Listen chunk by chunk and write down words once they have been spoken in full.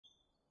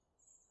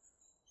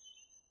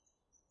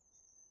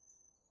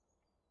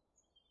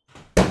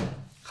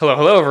Hello,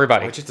 hello,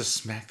 everybody. Why'd you have to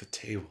smack the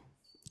table?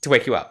 To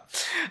wake you up.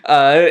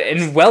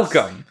 And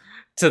welcome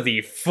to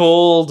the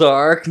Full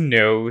Dark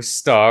No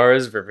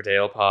Stars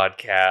Riverdale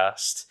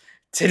podcast.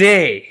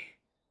 Today,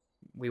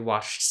 we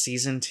watched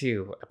Season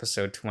 2,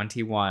 Episode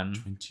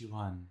 21.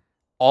 21.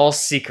 All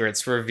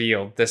secrets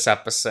revealed this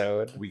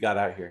episode. We got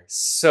out here.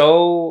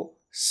 So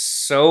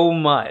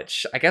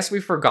much. I guess we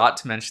forgot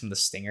to mention the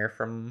stinger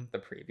from the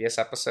previous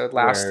episode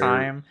last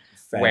time.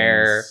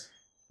 Where...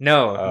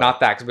 No,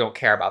 not that, because we don't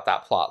care about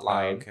that plot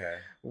line. Okay.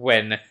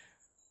 When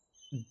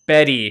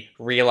Betty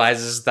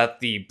realizes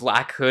that the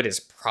Black Hood is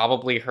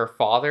probably her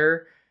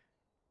father,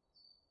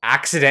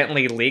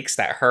 accidentally leaks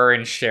that her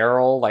and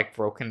Cheryl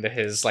broke into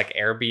his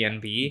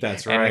Airbnb.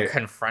 That's right. And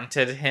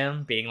confronted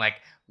him, being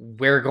like,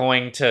 "We're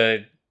going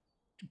to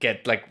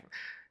get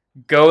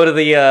go to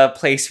the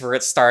place where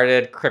it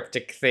started,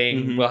 cryptic thing.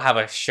 Mm-hmm. We'll have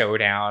a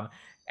showdown."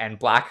 And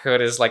Black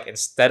Hood is like,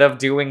 instead of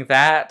doing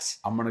that,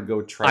 I'm gonna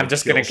go try. I'm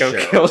just gonna go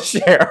kill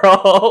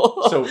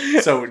Cheryl.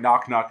 So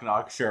knock, knock,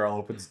 knock. Cheryl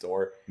opens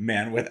door.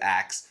 Man with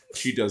axe.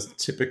 She does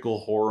typical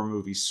horror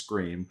movie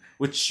scream,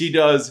 which she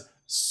does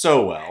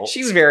so well.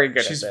 She's very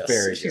good at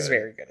this. She's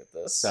very good at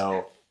this.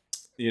 So,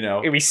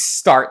 we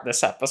start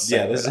this episode.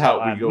 Yeah, this is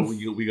how we go.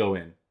 We go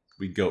in.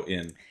 We go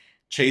in.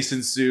 Chase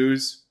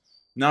ensues.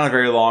 Not a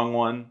very long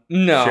one.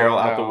 No. Cheryl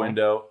out the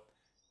window.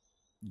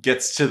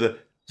 Gets to the.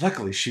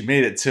 Luckily, she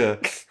made it to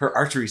her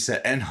archery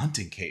set and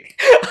hunting cape.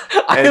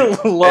 I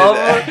love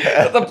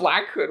that the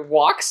Black Hood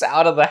walks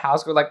out of the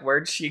house. We're like,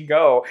 where'd she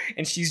go?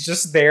 And she's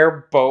just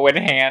there, bow in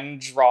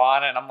hand,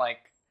 drawn. And I'm like,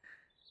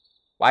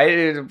 what?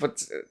 With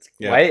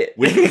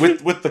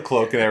the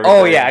cloak and everything.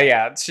 Oh,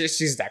 yeah.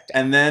 She's decked out.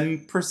 And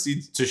then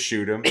proceeds to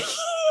shoot him.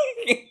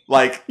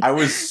 I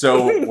was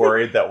so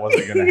worried that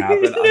wasn't going to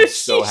happen. I'm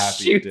so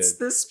happy it did.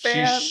 This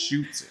man. She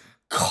shoots him.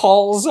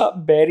 Calls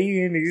up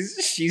Betty, and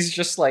she's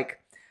just like,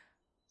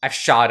 I've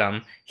shot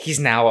him. He's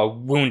now a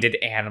wounded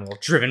animal,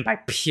 driven by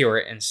pure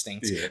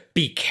instinct. Yeah.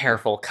 Be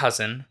careful,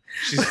 cousin.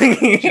 She's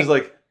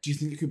like, do you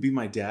think you could be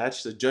my dad?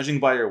 She said, judging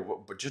by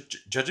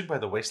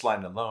the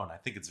waistline alone, I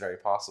think it's very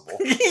possible.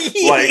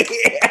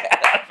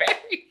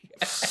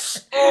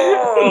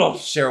 Oh,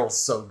 Cheryl's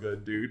so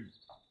good, dude.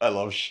 I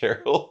love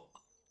Cheryl.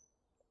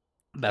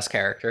 Best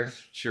character.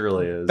 She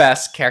really is.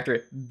 Best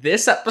character.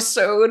 This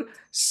episode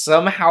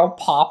somehow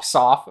pops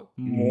off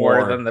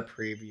more than the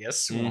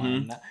previous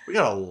one. We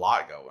got a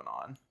lot going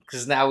on.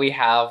 Because now we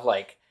have,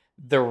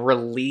 the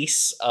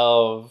release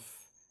of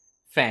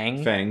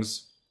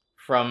Fangs.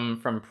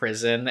 From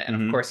prison.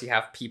 And, of course, you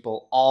have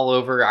people all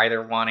over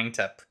either wanting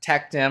to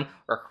protect him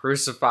or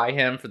crucify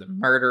him for the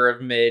murder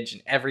of Midge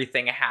and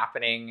everything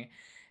happening.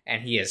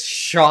 And he is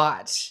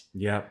shot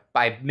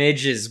by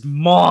Midge's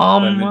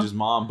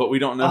mom. But we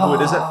don't know who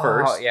it is at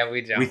first. Yeah,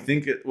 we don't.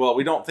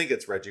 We don't think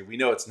it's Reggie. We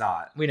know it's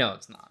not. We know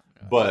it's not.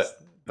 But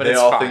they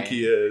all think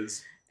he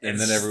is. And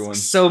then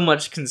everyone's... So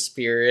much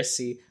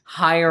conspiracy.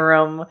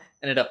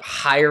 Ended up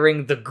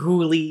hiring the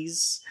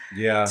ghoulies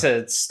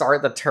to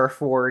start the turf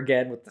war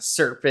again with the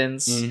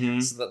serpents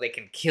so that they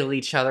can kill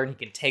each other and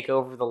he can take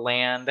over the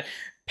land.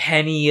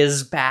 Penny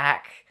is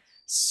back.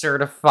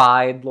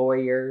 Certified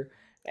lawyer.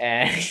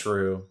 And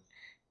True.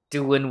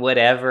 Doing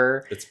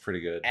whatever. It's pretty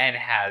good. And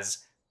has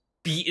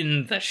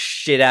beaten the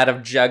shit out of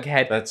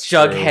Jughead. That's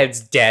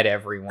Jughead's dead,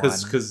 everyone.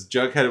 Because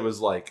Jughead was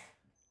like,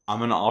 I'm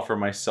going to offer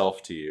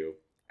myself to you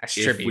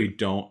if we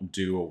don't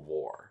do a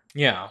war.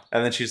 Yeah.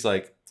 And then she's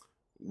like,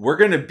 we're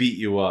going to beat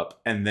you up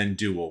and then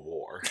do a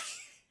war.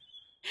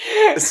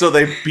 So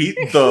they beat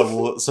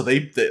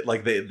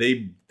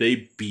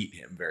they beat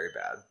him very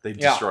bad. They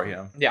destroy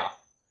him. Yeah.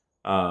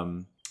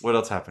 What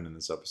else happened in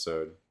this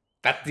episode?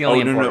 That's the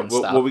only important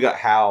stuff. Well, we got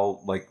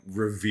Hal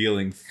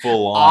revealing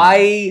full on.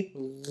 I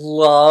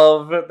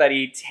love that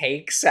he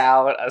takes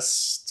out a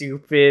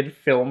stupid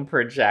film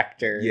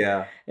projector.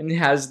 Yeah. And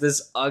has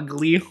this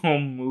ugly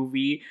home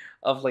movie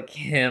of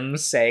him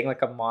saying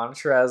a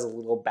mantra as a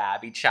little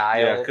babby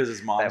child. Yeah, because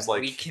his mom's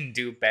we can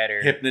do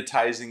better.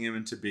 Hypnotizing him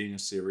into being a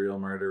serial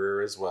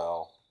murderer as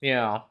well.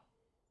 Yeah.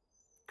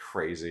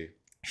 Crazy.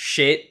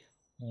 Shit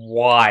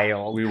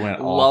wild. We went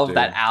love off,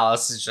 that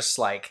Alice is just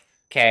like,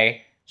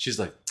 okay. She's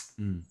like,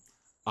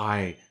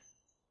 I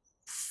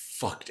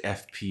fucked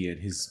FP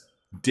and his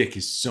dick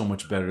is so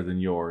much better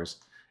than yours.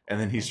 And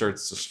then he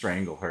starts to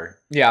strangle her.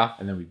 Yeah.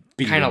 And then we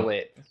beat him. Kind of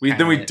lit. We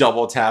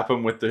double tap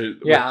him with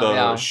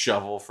the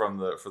shovel for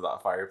that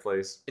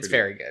fireplace. It's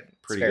very good.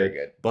 Pretty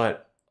good.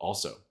 But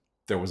also,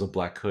 there was a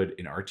Black Hood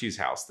in Archie's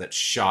house that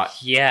shot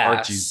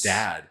Archie's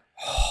dad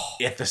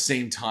at the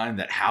same time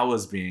that Hal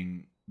was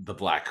being the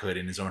Black Hood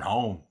in his own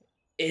home.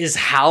 Is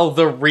Hal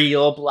the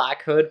real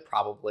Black Hood?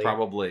 Probably,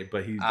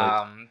 but he's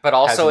but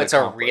also it's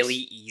a really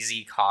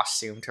easy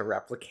costume to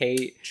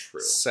replicate.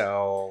 True.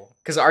 So,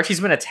 because Archie's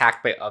been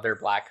attacked by other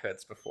Black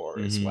Hoods before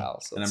as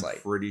well, so and I'm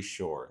pretty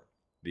sure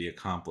the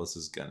accomplice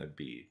is gonna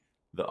be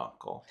the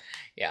uncle.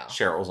 Yeah,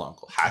 Cheryl's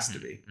uncle has to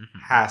be.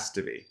 Has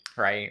to be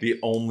right. The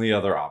only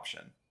other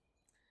option.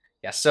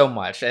 Yeah, so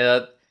much.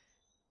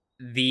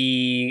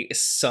 the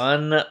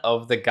son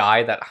of the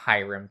guy that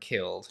Hiram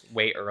killed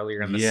way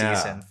earlier in the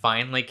season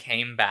finally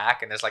came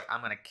back and is like,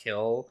 I'm gonna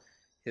kill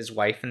his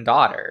wife and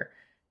daughter.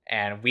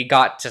 And we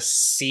got to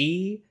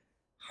see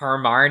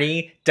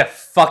Hermione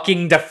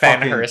fucking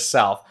defend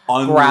herself.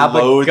 Grab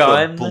a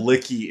gun. The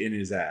blicky in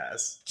his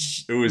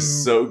ass. It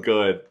was so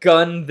good.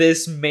 Gun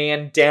this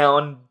man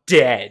down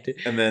dead.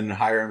 And then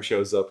Hiram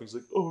shows up. He's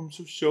like, oh, I'm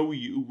so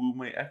sorry.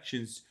 My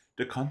actions...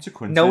 the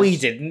consequences. No, he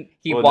didn't.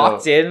 He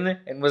walked in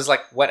and was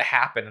like, what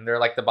happened? And they're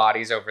like, the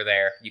body's over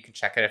there. You can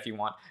check it if you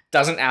want.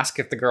 Doesn't ask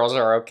if the girls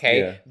are okay.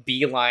 Yeah.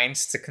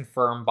 Beelines to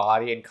confirm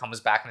body and comes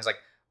back and is like,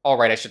 all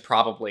right, I should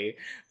probably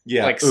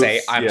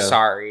say, I'm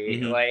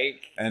sorry. Mm-hmm.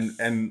 Like,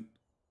 and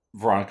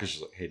Veronica's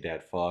just like, hey,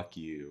 Dad, fuck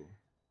you.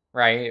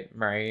 Right.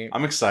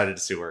 I'm excited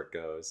to see where it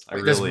goes.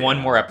 There's one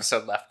more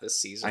episode left this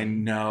season. I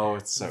know.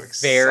 It's so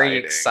exciting. Very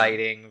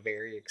exciting.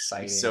 Very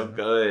exciting. It's so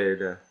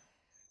good.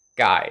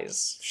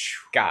 Guys,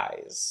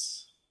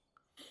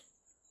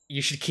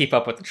 you should keep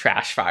up with the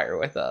trash fire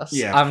with us.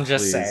 Yeah, I'm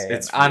just saying.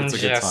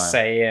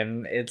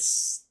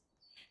 It's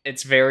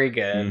very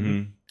good.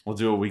 Mm-hmm. We'll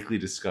do a weekly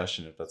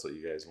discussion if that's what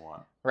you guys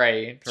want.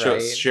 Right.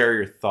 Share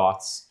your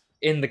thoughts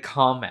in the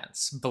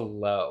comments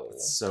below.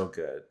 It's so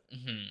good.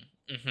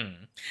 Mm-hmm.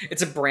 Mm-hmm.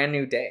 It's a brand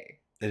new day.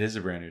 It is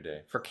a brand new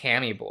day for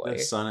Cammy Boy. The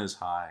sun is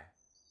high.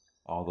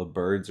 All the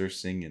birds are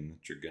singing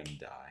that you're gonna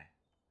die.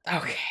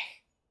 Okay.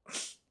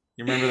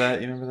 You remember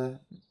that?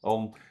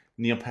 Old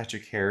Neil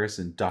Patrick Harris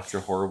and Dr.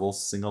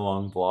 Horrible's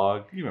sing-along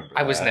blog? You remember that?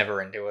 I was never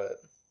into it.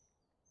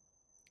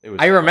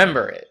 I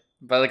remember it,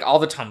 but like all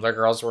the Tumblr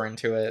girls were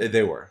into it.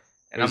 They were.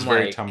 And it was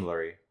very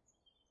Tumblr-y.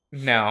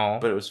 No.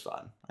 But it was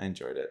fun. I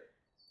enjoyed it.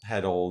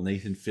 Had old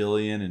Nathan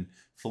Fillion and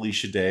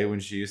Felicia Day when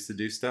she used to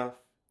do stuff.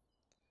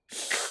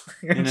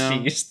 You know? She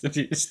used to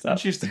do stuff.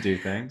 She used to do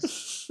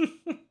things.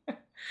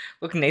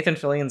 Look, Nathan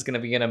Fillion's going to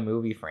be in a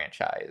movie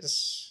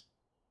franchise.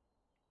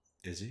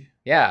 Is he?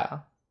 Yeah.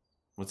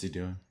 What's he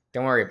doing?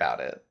 Don't worry about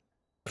it.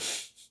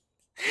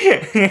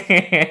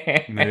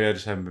 Maybe I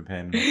just haven't been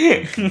paying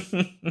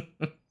attention.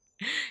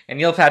 And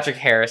Neil Patrick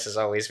Harris is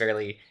always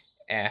really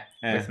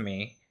with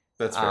me.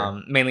 That's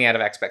fair. Mainly out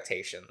of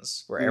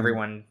expectations, where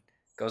everyone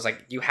goes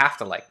like, you have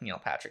to like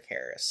Neil Patrick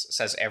Harris,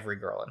 says every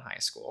girl in high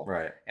school.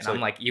 Right. And I'm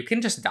like, you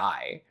can just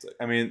die.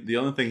 I mean, the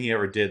only thing he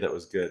ever did that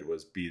was good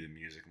was be the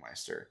Music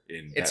Meister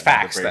in It's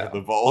facts, the Brave though. of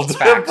the Bold. It's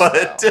facts,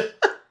 but...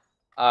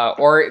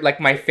 or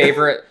like my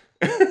favorite...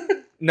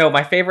 No,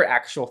 my favorite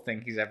actual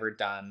thing he's ever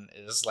done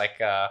is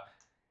like...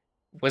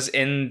 was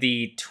in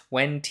the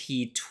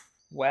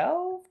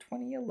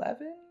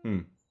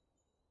 2011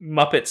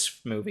 Muppets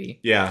movie.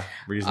 Yeah,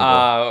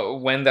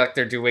 reasonable. When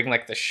they're doing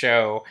like the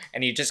show,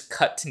 and you just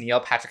cut to Neil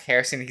Patrick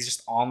Harris, and he's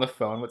just on the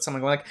phone with someone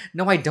going like,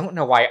 "No, I don't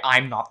know why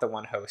I'm not the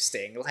one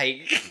hosting."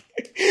 Like,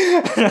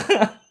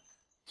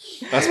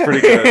 that's pretty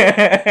good.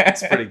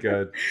 That's pretty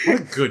good. What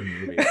a good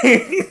movie.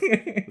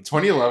 The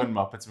 2011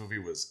 Muppets movie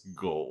was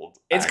gold.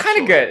 It's kind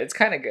of good. It's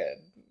kind of good.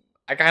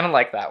 I kind of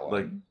like that one.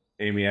 Like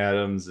Amy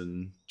Adams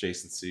and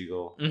Jason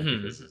Segel. I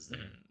think is his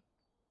name.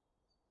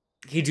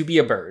 He do be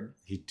a bird.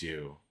 He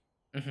do.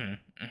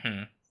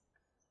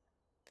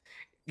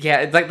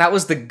 Yeah, like that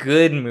was the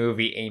good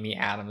movie Amy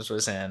Adams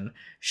was in.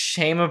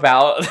 Shame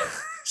about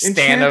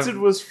Enchanted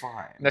was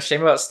fine. No,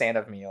 shame about Stand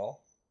Up Meal.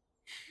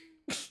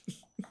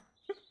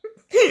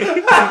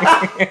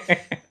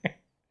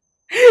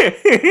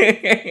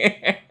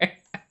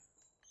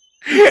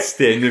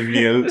 Stand Up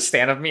Meal.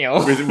 Stand Up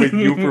Meal. With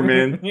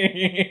Superman.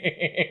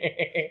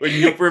 With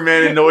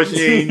Superman and Noah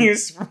Shane.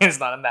 Superman's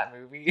not in that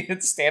movie.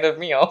 It's Stand Up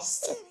Meal.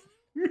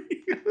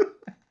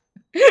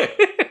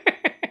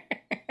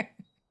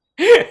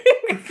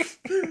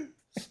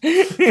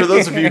 For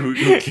those of you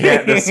who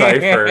can't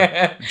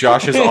decipher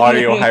Josh's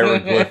audio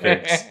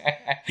hieroglyphics,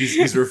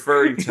 he's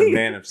referring to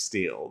Man of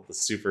Steel, the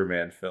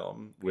Superman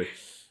film with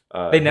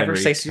they never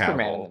Henry say Cavill.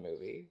 Superman in the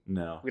movie.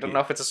 No, we don't know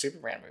if it's a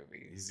Superman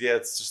movie. Yeah,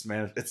 it's just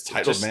it's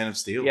titled Man of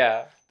Steel.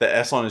 Yeah, the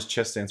S on his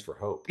chest stands for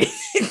hope.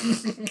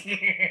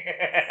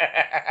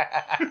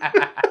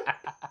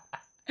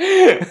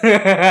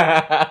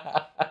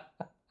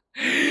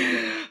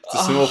 It's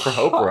a symbol for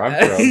hope where I'm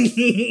from.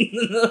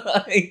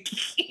 I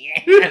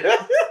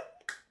can't.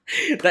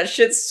 That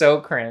shit's so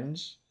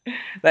cringe.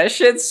 That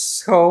shit's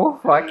so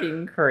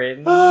fucking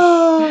cringe.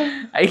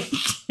 I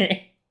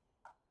can't.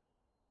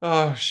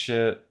 Oh,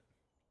 shit.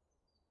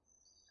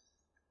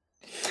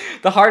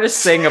 The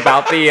hardest thing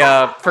about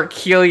the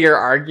peculiar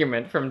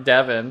argument from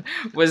Devin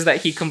was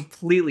that he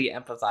completely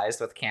empathized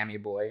with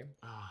Cammy Boy.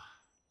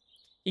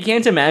 You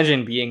can't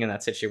imagine being in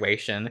that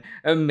situation,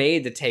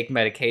 made to take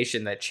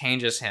medication that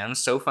changes him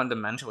so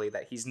fundamentally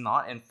that he's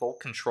not in full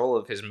control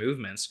of his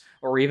movements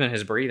or even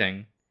his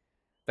breathing.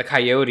 The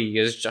coyote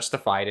is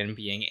justified in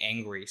being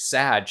angry,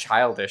 sad,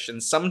 childish,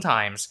 and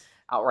sometimes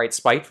outright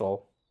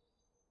spiteful.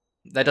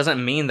 That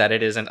doesn't mean that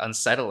it isn't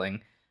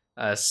unsettling,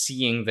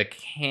 seeing the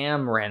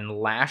Cameron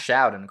lash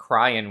out and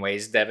cry in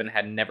ways Devin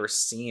had never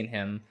seen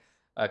him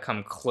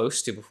come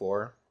close to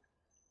before.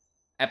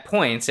 At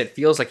points, it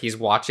feels like he's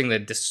watching the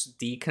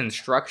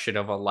deconstruction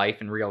of a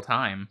life in real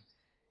time.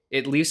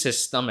 It leaves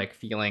his stomach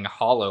feeling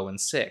hollow and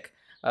sick,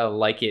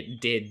 like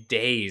it did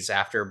days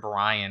after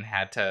Brian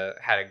had to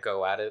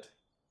go at it.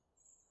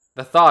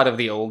 The thought of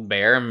the old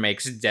bear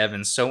makes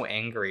Devin so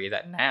angry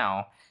that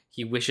now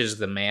he wishes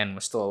the man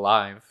was still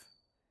alive.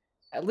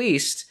 At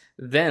least,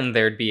 then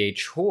there'd be a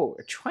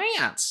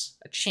chance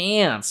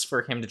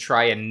for him to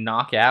try and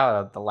knock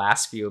out the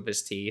last few of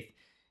his teeth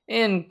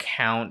in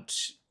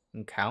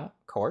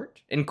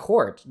court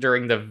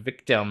during the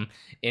victim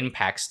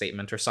impact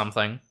statement or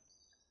something.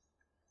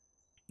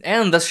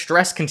 And the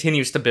stress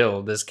continues to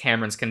build as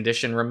Cameron's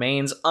condition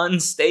remains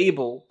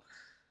unstable.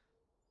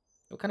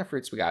 What kind of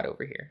fruits we got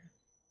over here?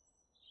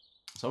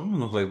 Some of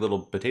them look like little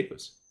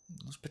potatoes.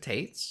 Those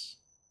potatoes?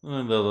 The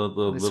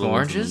little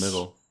oranges in the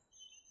middle.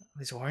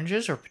 These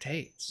oranges or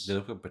potatoes? They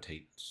look like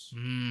potatoes.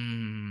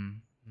 You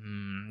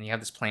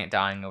have this plant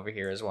dying over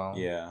here as well.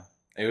 Yeah.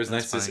 It was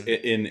nice to see.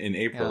 In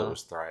April, it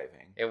was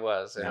thriving. It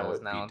was.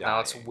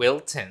 Now it's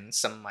wilting,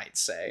 some might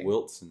say.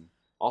 Wilton.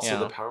 Also,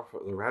 the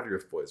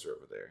Rowdyriff boys are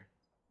over there.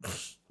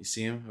 You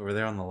see him over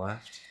there on the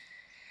left?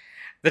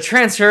 The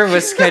transfer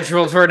was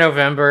scheduled for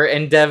November,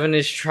 and Devin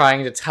is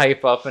trying to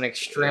type up an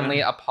extremely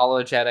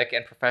apologetic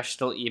and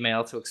professional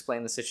email to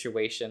explain the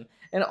situation,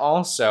 and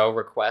also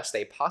request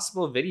a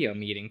possible video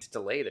meeting to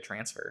delay the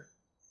transfer.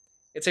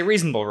 It's a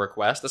reasonable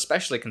request,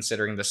 especially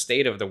considering the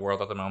state of the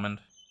world at the moment.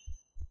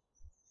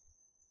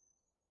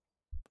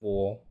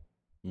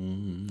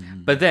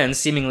 But then,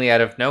 seemingly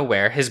out of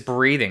nowhere, his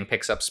breathing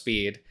picks up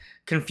speed.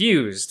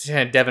 Confused,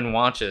 Devin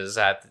watches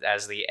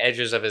as the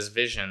edges of his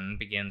vision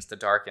begins to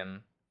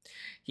darken.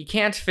 He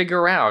can't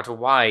figure out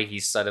why he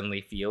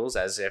suddenly feels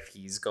as if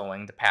he's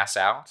going to pass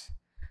out.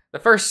 The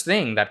first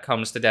thing that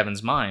comes to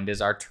Devin's mind is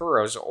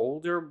Arturo's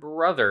older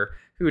brother,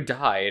 who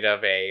died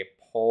of a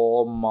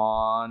pulmonary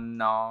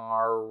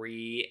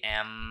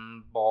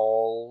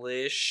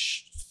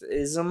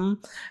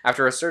embolism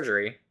after a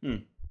surgery.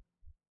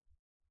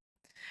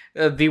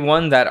 The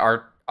one that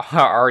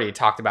already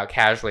talked about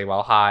casually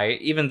while high,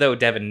 even though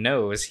Devin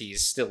knows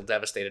he's still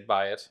devastated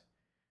by it.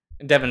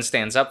 Devin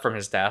stands up from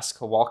his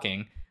desk,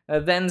 walking,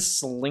 then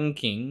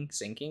sinking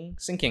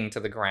to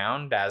the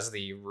ground as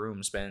the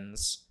room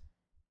spins.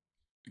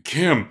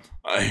 Cam,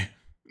 I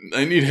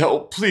need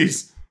help,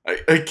 please.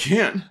 I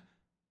can't.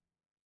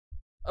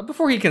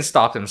 Before he can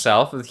stop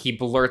himself, he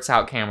blurts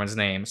out Cameron's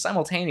name,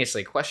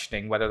 simultaneously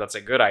questioning whether that's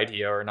a good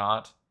idea or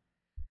not.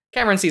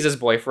 Cameron sees his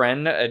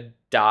boyfriend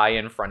die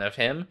in front of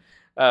him.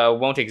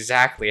 Won't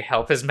exactly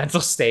help his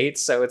mental state,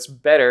 so it's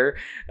better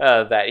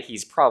that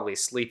he's probably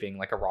sleeping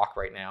like a rock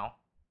right now.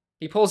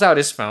 He pulls out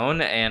his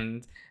phone,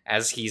 and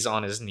as he's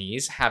on his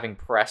knees, having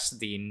pressed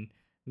the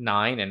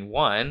 9 and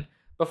 1,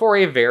 before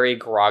a very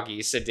groggy,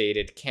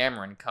 sedated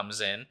Cameron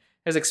comes in,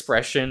 his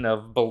expression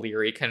of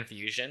bleary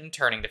confusion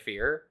turning to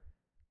fear.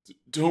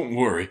 Don't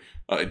worry,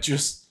 I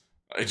just...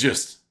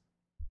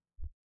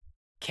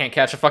 Can't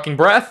catch a fucking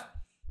breath?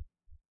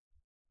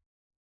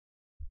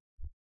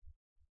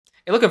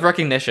 A look of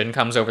recognition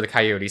comes over the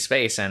coyote's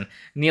face, and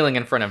kneeling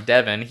in front of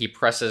Devin, he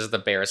presses the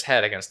bear's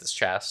head against his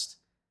chest.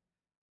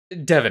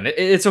 Devin,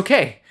 it's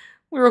okay.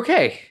 We're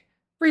okay.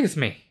 Breathe with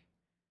me.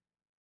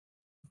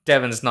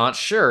 Devin's not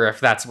sure if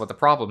that's what the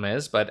problem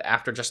is, but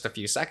after just a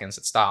few seconds,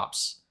 it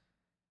stops.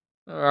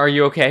 Are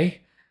you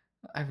okay?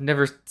 I've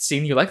never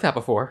seen you like that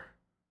before.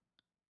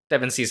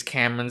 Devin sees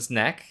Cameron's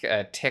neck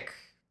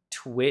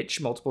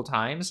twitch multiple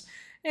times,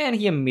 and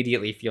he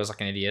immediately feels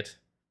like an idiot.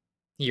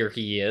 Here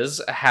he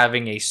is,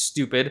 having a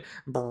stupid,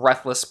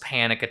 breathless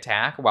panic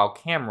attack, while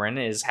Cameron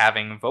is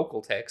having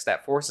vocal tics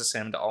that forces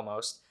him to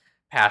almost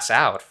pass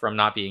out from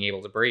not being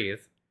able to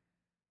breathe.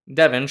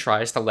 Devin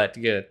tries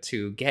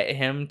to get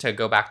him to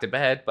go back to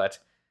bed, but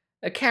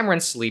Cameron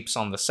sleeps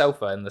on the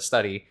sofa in the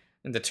study,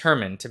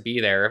 determined to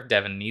be there if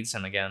Devin needs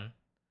him again.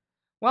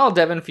 While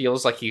Devin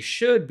feels like he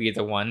should be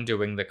the one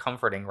doing the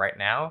comforting right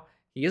now,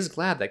 he is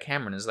glad that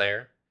Cameron is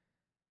there.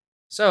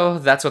 So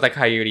that's what that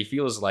coyote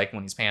feels like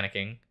when he's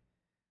panicking.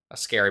 A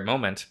scary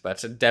moment,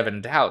 but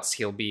Devin doubts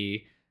he'll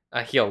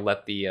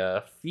let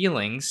the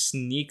feeling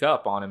sneak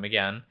up on him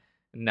again,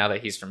 now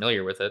that he's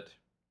familiar with it.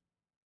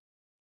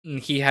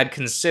 He had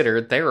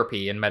considered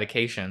therapy and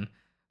medication,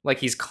 like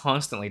he's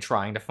constantly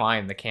trying to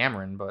find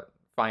Cameron, but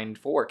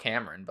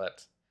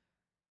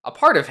a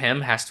part of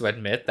him has to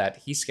admit that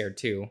he's scared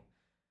too.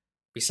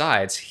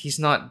 Besides, he's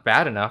not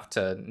bad enough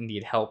to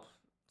need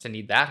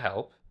that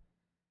help.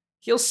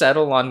 He'll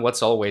settle on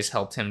what's always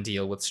helped him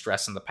deal with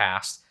stress in the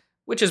past,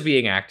 which is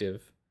being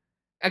active.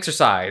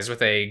 Exercise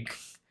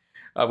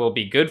will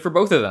be good for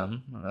both of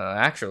them,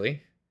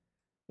 actually.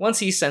 Once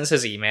he sends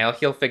his email,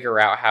 he'll figure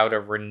out how to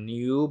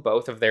renew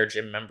both of their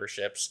gym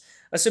memberships,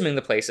 assuming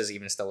the place is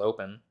even still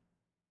open.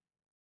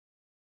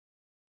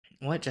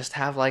 What, just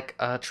have like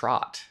a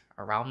trot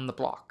around the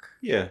block?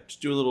 Yeah, just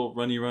do a little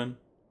runny run.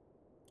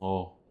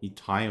 Oh, he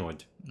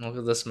tired. Look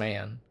at this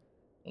man.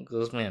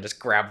 Just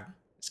grab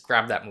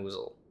that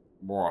moozle.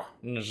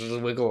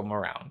 Just wiggle him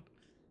around.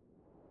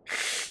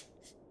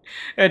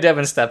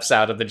 Devin steps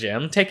out of the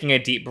gym, taking a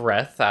deep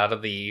breath out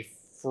of the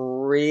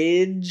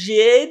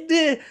frigid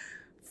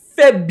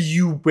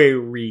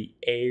February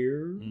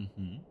air.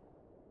 Mm-hmm.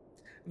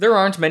 There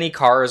aren't many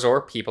cars or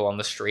people on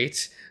the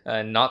street,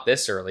 not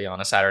this early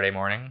on a Saturday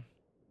morning.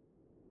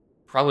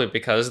 Probably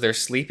because they're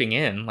sleeping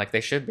in like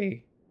they should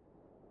be.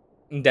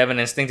 Devin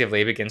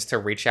instinctively begins to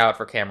reach out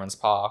for Cameron's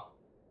paw,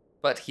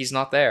 but he's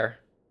not there.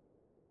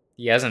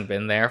 He hasn't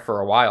been there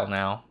for a while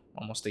now,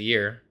 almost a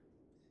year.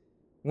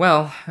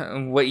 Well,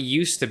 what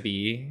used to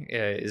be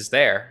is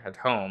there, at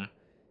home,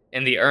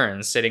 in the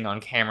urn sitting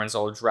on Cameron's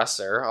old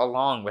dresser,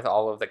 along with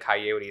all of the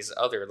coyote's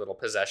other little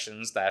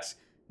possessions that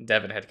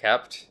Devin had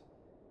kept.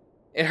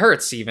 It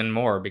hurts even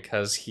more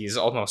because he's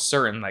almost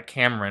certain that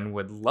Cameron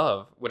would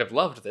have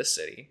loved this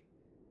city.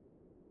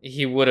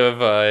 He would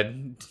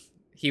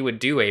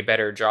do a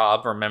better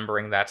job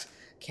remembering that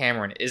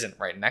Cameron isn't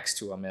right next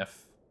to him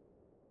if...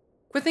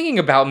 Quit thinking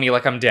about me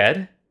like I'm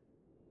dead.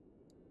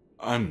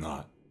 I'm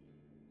not.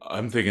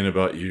 I'm thinking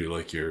about you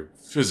like you're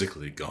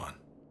physically gone.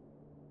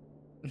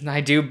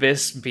 I do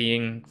miss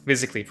being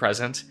physically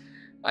present.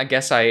 I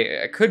guess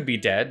I could be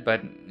dead,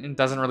 but it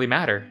doesn't really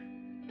matter.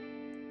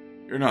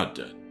 You're not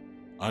dead.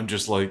 I'm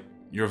just like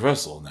your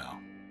vessel now.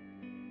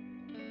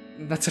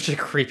 That's such a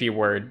creepy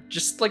word.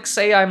 Just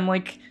say I'm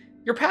like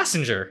your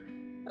passenger.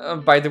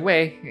 By the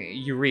way,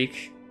 you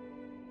reek.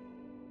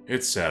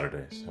 It's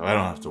Saturday, so I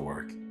don't have to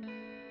work.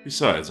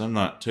 Besides, I'm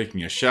not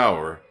taking a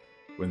shower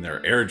when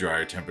their air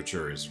dryer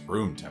temperature is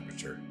room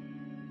temperature.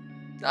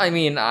 I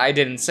mean, I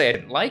didn't say I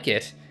didn't like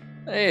it.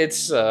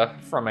 It's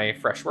from a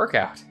fresh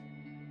workout.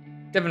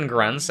 Devin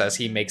grunts as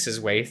he makes his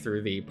way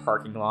through the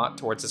parking lot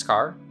towards his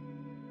car.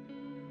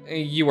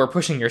 You are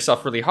pushing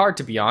yourself really hard,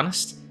 to be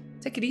honest.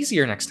 Take it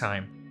easier next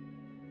time.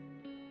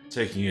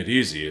 Taking it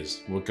easy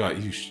is what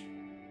got you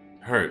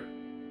hurt.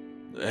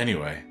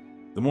 Anyway,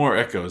 the more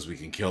echoes we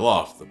can kill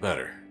off, the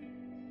better.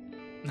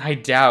 I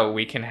doubt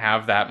we can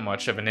have that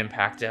much of an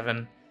impact,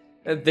 Devin.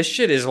 This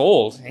shit is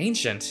old,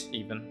 ancient,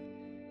 even.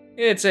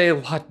 It's a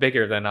lot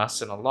bigger than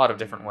us in a lot of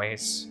different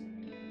ways.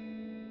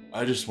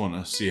 I just want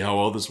to see how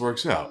all this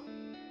works out.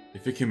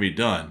 If it can be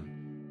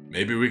done,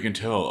 maybe we can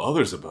tell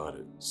others about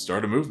it,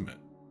 start a movement.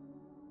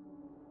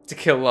 To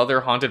kill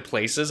other haunted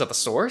places at the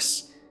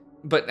source?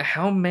 But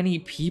how many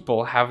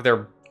people have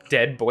their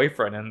dead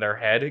boyfriend in their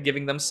head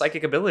giving them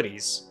psychic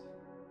abilities?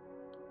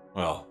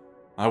 Well,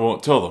 I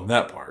won't tell them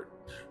that part.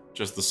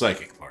 Just the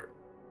psychic part.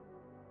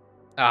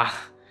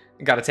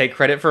 Gotta take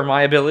credit for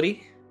my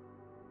ability?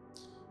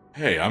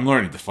 Hey, I'm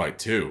learning to fight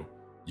too.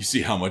 You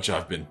see how much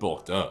I've been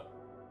bulked up.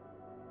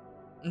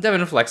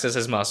 Devin flexes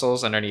his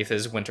muscles underneath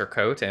his winter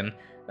coat and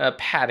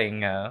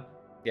padding,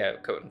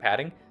 coat and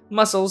padding.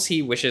 Muscles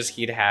he wishes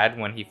he'd had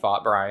when he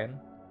fought Brian.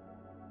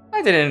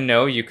 I didn't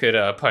know you could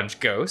punch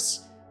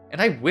ghosts, and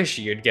I wish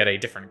you'd get a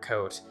different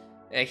coat.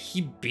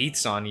 He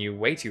beats on you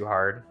way too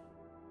hard.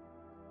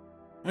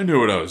 I knew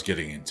what I was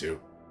getting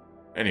into.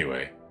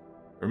 Anyway,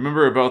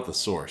 remember about the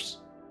source.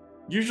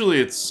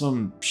 Usually it's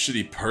some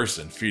shitty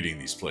person feeding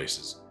these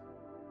places.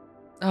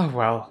 Oh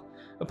well,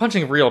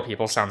 punching real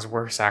people sounds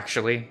worse,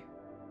 actually.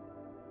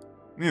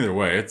 Either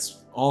way,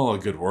 it's all a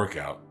good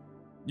workout.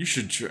 You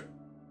should try...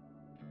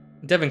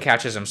 Devin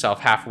catches himself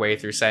halfway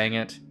through saying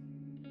it.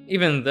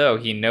 Even though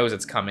he knows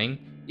it's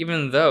coming,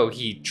 even though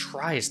he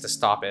tries to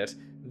stop it,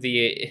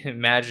 the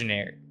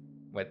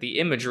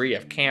imagery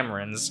of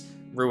Cameron's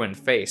ruined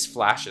face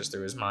flashes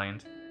through his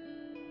mind.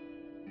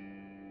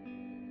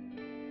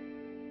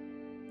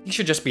 He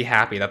should just be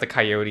happy that the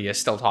coyote is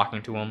still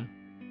talking to him.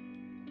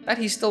 That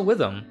he's still with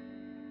him.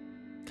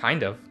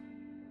 Kind of.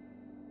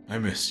 I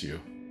miss you.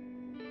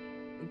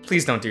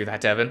 Please don't do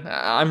that, Devin.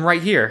 I'm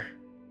right here.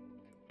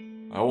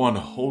 I want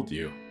to hold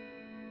you.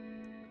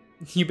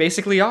 You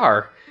basically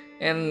are.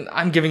 And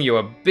I'm giving you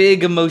a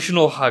big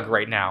emotional hug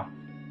right now.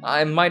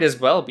 I might as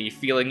well be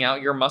feeling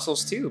out your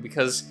muscles too,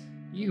 because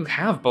you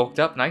have bulked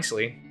up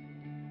nicely.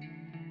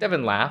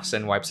 Devin laughs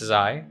and wipes his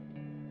eye.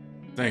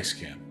 Thanks,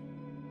 Cam.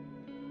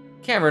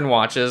 Cameron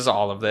watches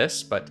all of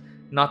this, but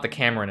not the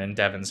Cameron in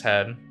Devin's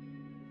head.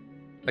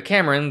 The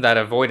Cameron that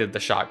avoided the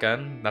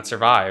shotgun, that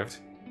survived.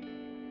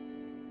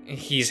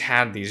 He's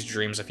had these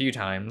dreams a few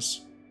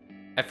times.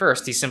 At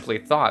first, he simply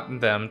thought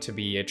them to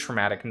be a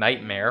traumatic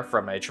nightmare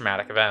from a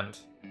traumatic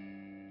event.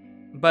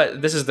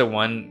 But this is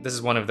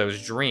one of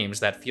those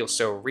dreams that feel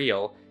so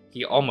real,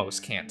 he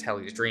almost can't tell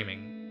he's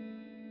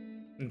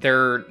dreaming.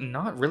 They're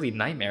not really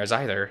nightmares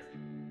either.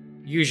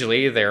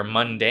 Usually, they're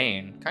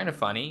mundane, kind of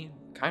funny,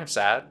 kind of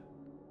sad.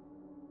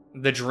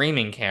 The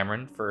dreaming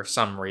Cameron, for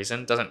some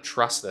reason, doesn't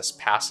trust this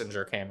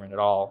passenger Cameron at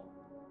all.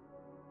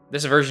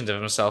 This version of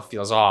himself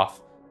feels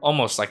off,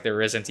 almost like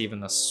there isn't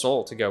even a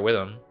soul to go with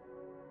him.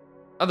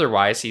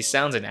 Otherwise, he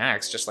sounds and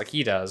acts just like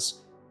he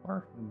does,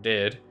 or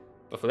did,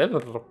 before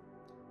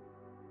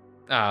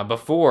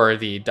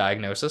the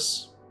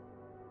diagnosis.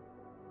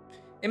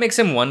 It makes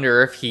him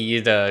wonder if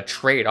he'd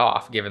trade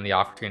off given the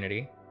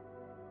opportunity.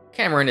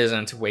 Cameron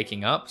isn't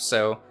waking up,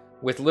 so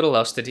with little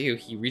else to do,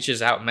 he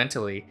reaches out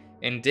mentally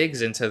and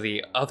digs into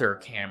the other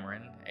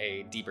Cameron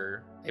a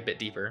bit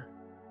deeper.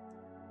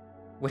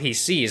 What he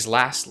sees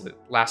lasts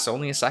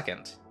only a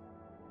second.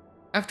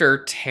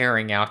 After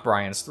tearing out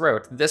Brian's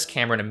throat, this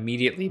Cameron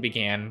immediately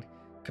began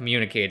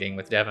communicating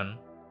with Devon.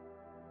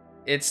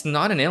 It's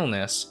not an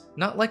illness,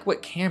 not like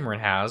what Cameron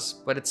has,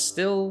 but it's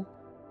still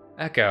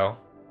Echo.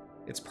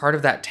 It's part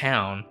of that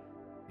town,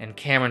 and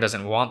Cameron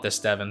doesn't want this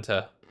Devon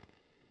to...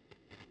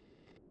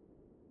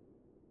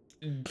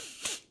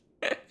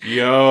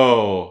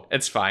 Yo!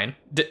 It's fine.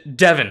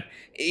 Devon,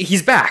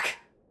 he's back!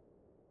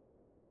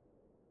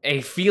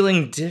 A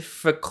feeling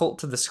difficult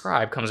to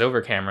describe comes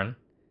over Cameron.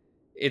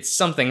 It's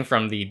something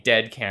from the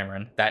dead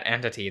Cameron, that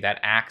entity that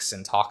acts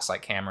and talks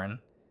like Cameron.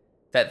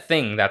 That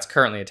thing that's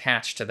currently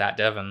attached to that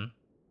Devon.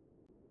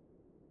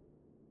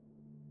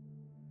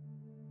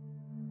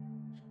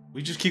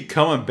 We just keep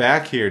coming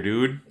back here,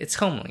 dude. It's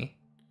homely.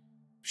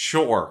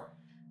 Sure.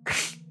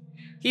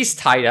 He's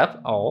tied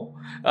up,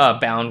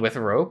 bound with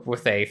rope,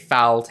 with a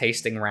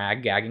foul-tasting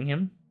rag gagging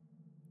him.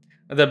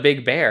 The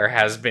big bear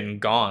has been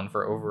gone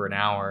for over an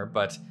hour,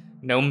 but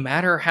no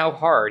matter how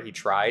hard he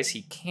tries,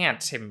 he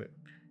can't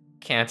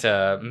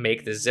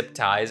make the zip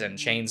ties and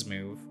chains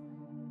move.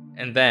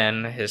 And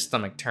then his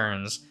stomach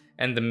turns,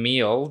 and the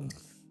meal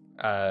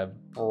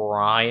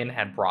Brian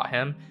had brought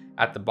him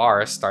at the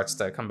bar starts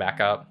to come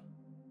back up.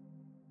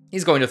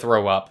 He's going to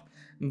throw up,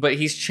 but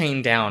he's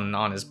chained down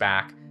on his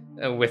back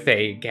with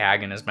a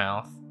gag in his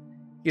mouth.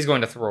 He's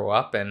going to throw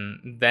up,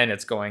 and then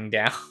it's going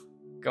down,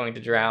 going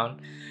to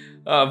drown.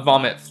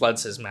 Vomit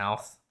floods his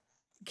mouth.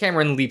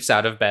 Cameron leaps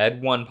out of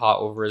bed, one paw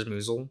over his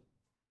muzzle.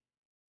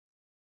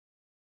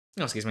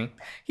 Oh, excuse me.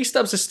 He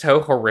stubs his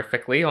toe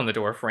horrifically on the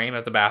doorframe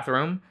of the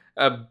bathroom,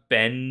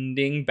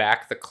 bending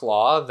back the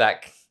claw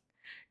that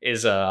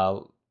is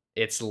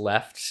it's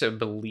left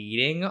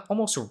bleeding,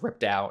 almost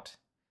ripped out.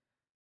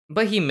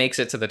 But he makes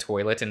it to the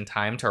toilet in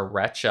time to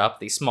retch up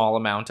the small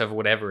amount of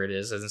whatever it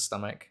is in his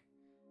stomach.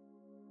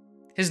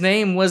 His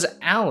name was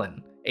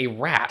Alan, a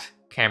rat,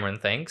 Cameron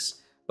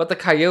thinks, but the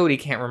coyote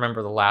can't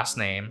remember the last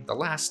name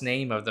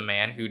of the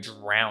man who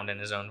drowned in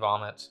his own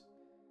vomit.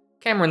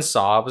 Cameron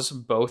sobs,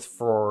 both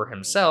for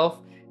himself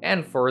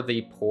and for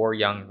the poor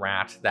young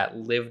rat that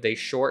lived a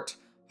short,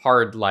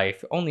 hard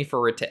life only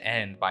for it to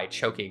end by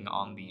choking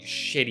on the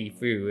shitty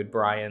food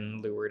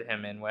Brian lured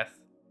him in with.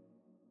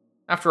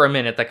 After a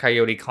minute, the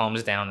coyote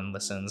calms down and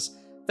listens,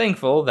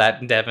 thankful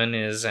that Devon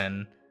is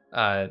an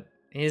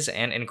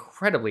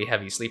incredibly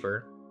heavy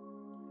sleeper.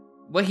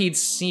 What he'd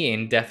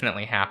seen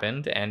definitely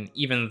happened, and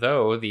even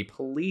though the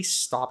police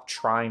stopped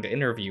trying to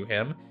interview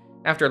him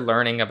after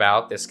learning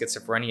about the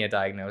schizophrenia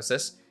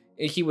diagnosis,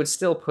 he would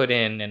still put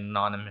in an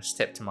anonymous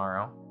tip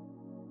tomorrow.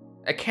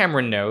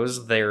 Cameron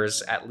knows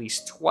there's at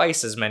least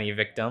twice as many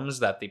victims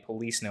that the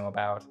police know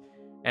about,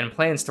 and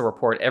plans to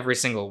report every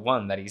single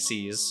one that he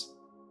sees.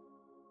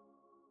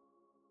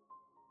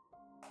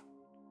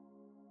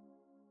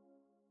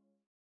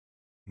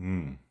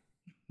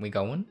 We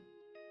going?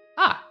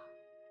 Ah.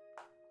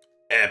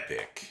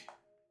 Epic.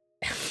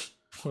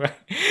 What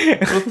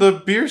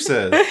the beer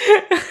says.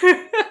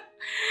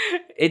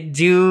 It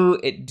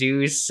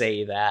do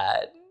say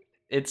that.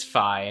 It's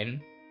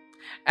fine.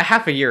 A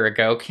half a year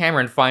ago,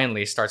 Cameron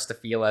finally starts to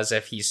feel as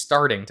if he's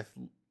starting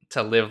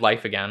to live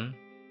life again.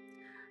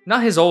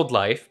 Not his old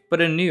life,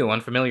 but a new,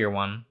 unfamiliar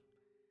one.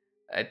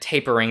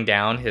 Tapering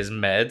down his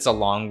meds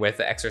along with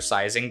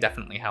exercising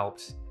definitely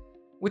helped,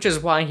 which is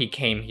why he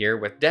came here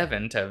with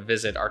Devon to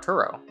visit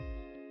Arturo.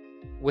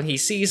 When he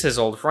sees his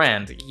old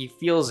friend, he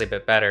feels a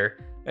bit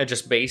better,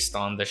 just based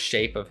on the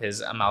shape of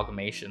his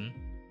amalgamation.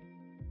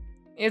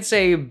 It's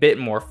a bit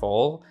more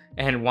full,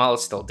 and while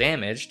it's still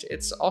damaged,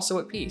 it's also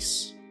at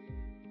peace.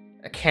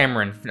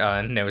 Cameron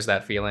knows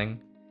that feeling.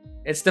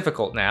 It's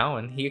difficult now,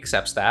 and he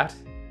accepts that.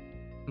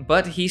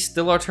 But he's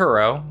still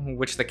Arturo,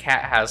 which the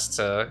cat has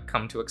to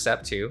come to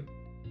accept too.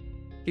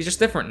 He's just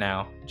different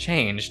now,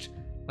 changed,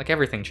 like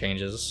everything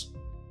changes.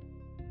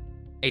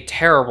 A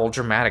terrible,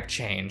 dramatic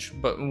change,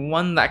 but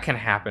one that can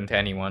happen to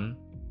anyone.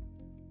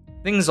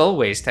 Things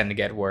always tend to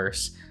get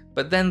worse,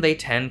 but then they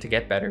tend to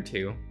get better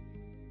too.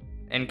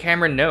 And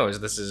Cameron knows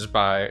this is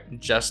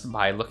just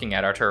by looking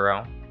at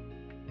Arturo.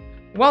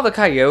 While the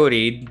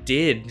coyote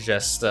did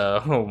just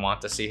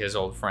want to see his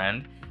old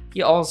friend,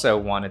 he also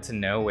wanted to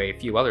know a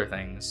few other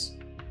things.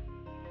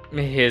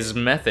 His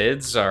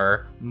methods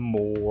are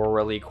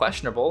morally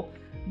questionable,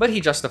 but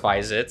he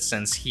justifies it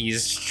since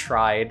he's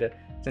tired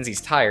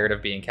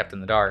of being kept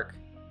in the dark.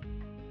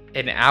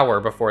 An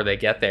hour before they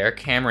get there,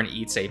 Cameron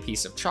eats a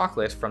piece of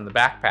chocolate from the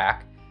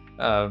backpack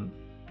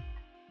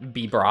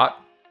be brought.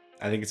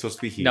 I think it's supposed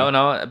to be he. No,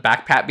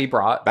 backpack be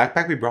brought.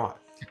 Backpack be brought.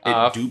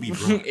 It do be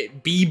brought.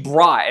 It be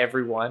brought,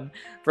 everyone,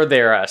 for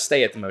their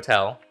stay at the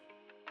motel.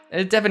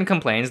 Devon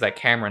complains that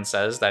Cameron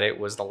says that it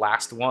was the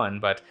last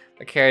one, but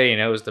the coyote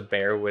knows the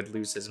bear would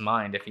lose his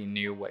mind if he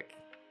knew what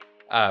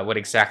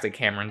exactly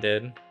Cameron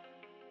did.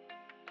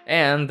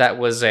 And that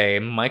was a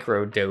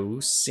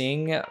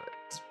microdosing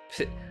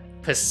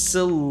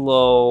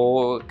psilocybin.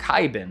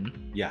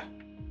 Yeah.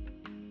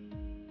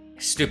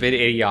 Stupid,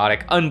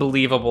 idiotic,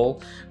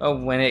 unbelievable,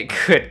 when it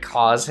could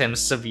cause him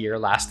severe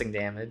lasting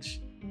damage.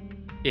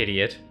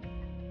 Idiot.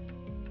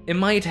 It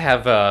might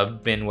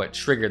have been what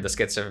triggered the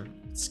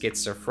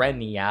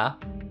schizophrenia,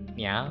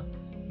 yeah,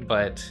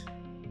 but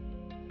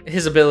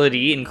his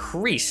ability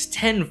increased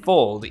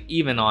tenfold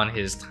even on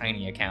his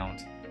tiny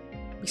account.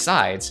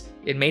 Besides,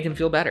 it made him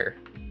feel better.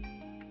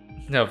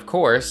 Of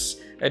course,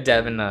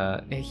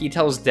 he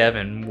tells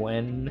Devin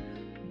when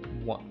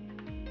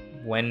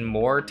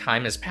more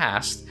time has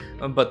passed,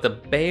 but the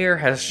bear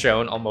has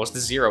shown almost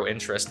zero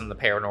interest in the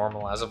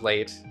paranormal as of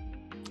late.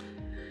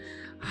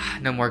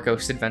 No more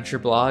Ghost Adventure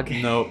blog?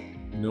 Nope,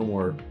 no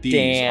more.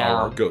 These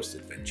are Ghost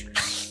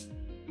Adventures.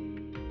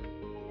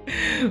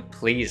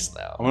 Please,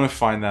 though. I'm gonna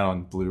find that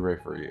on Blu-ray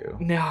for you.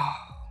 No.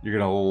 You're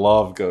gonna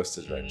love Ghost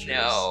Adventures.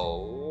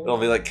 No. It'll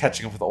be like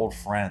catching up with old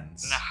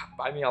friends. Nah,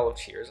 buy me all of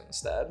Cheers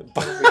instead.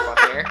 It'll be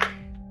funnier.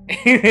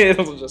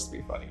 It'll just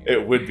be funny.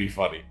 It would be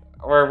funny.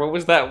 Or what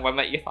was that one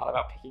that you thought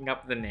about picking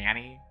up? The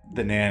Nanny?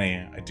 The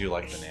Nanny. I do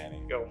like The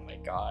Nanny. Oh my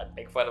god.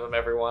 Make fun of him,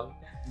 everyone.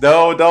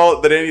 No,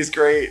 don't. The Nanny's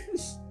great.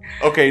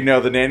 Okay, no,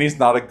 The Nanny's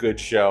not a good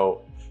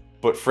show,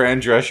 but Fran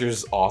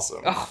Drescher's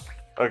awesome. Oh my.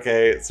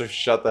 Okay, so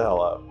shut the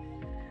hell up.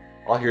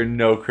 I'll hear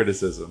no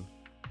criticism.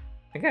 I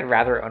think I'd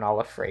rather own all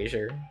of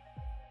Frasier.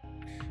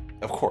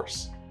 Of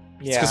course.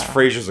 Yeah. It's because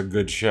Frasier's a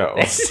good show.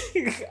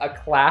 A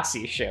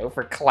classy show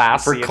for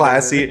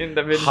classy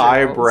individuals.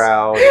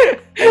 Highbrow,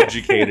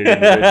 educated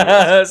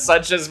individuals.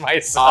 Such as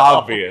myself.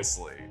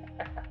 Obviously.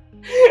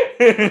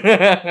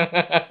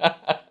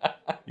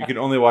 You can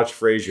only watch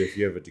Frasier if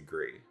you have a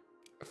degree.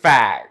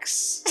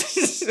 Facts.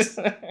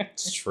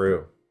 It's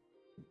true.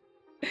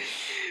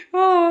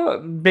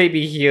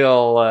 Maybe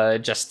he'll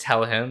just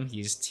tell him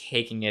he's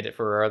taking it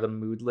for the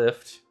mood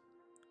lift.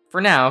 For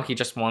now, he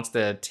just wants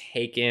to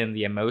take in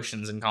the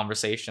emotions in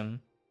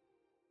conversation.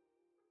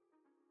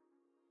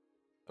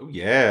 Oh,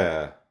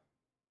 yeah.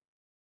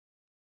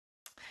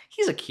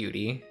 He's a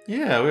cutie.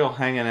 Yeah, we all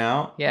hanging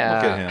out. Yeah.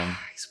 Look at him.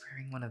 He's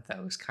wearing one of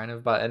those kind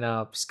of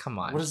button-ups. Come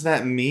on. What does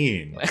that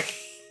mean? What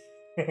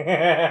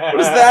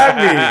does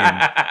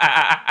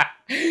that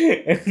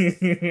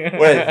mean?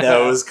 What are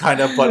those kind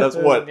of button-ups?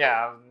 What?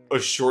 Yeah. A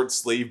short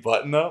sleeve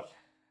button-up?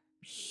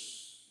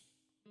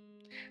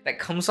 That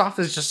comes off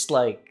as just,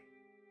 like,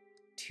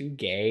 too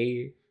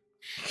gay.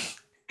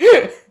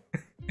 Is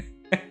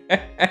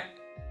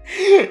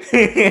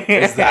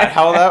that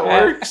how that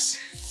works?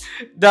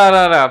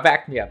 No.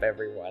 Back me up,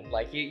 everyone.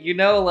 Like, you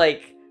know,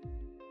 like,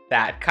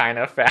 that kind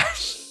of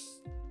fashion.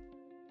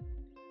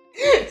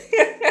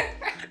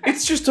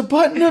 It's just a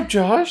button-up,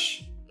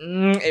 Josh.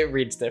 It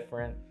reads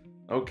different.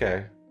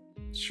 Okay.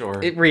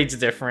 Sure. It reads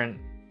different.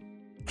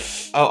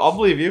 Oh, I'll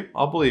believe you.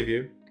 I'll believe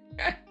you.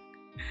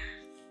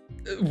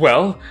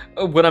 Well,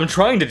 what I'm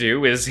trying to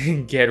do is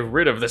get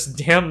rid of this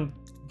damn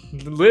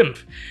limp.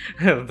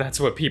 That's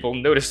what people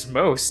notice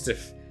most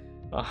if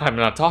I'm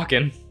not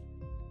talking.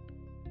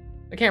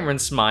 Cameron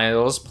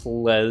smiles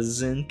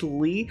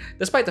pleasantly,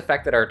 despite the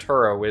fact that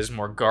Arturo is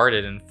more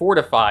guarded and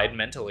fortified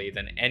mentally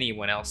than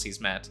anyone else he's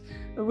met,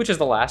 which is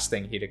the last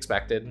thing he'd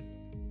expected.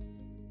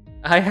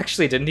 I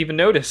actually didn't even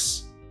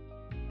notice.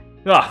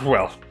 Ah,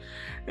 well,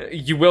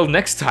 you will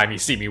next time you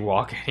see me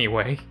walk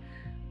anyway.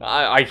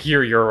 I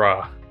hear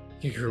you're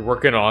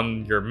working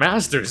on your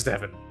masters,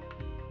 Devin.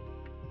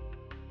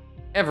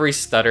 Every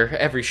stutter,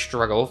 every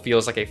struggle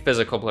feels like a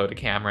physical blow to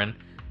Cameron,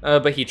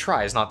 but he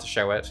tries not to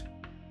show it.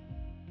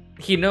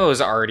 He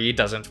knows Artie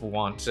doesn't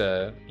want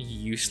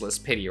useless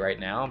pity right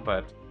now,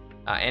 but...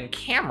 and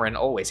Cameron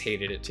always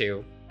hated it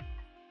too.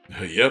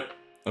 Yep,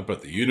 up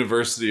at the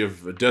University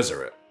of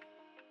Deseret.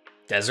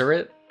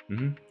 Deseret?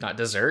 Mm-hmm. Not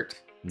dessert?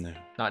 No.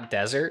 Not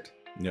desert?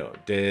 No,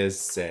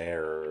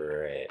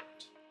 Deseret.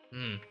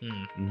 Mm-hmm.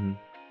 Mm-hmm.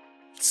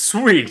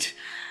 Sweet!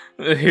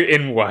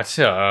 In what,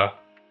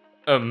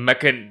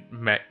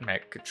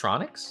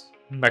 mechatronics?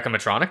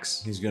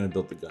 Mechametronics? He's gonna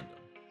build the Gundam.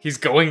 He's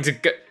going to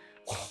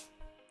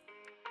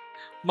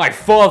My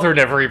father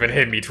never even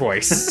hit me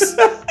twice.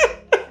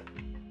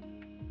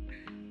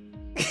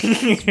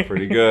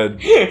 Pretty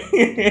good.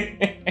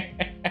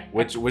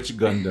 Which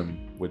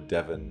Gundam would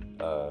Devin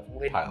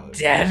pilot?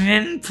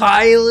 Devin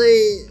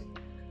pilot?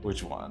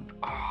 Which one?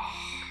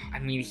 I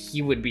mean,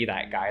 he would be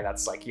that guy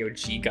that's like, yo,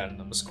 G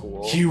Gundam's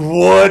cool. He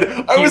would!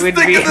 I was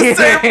thinking the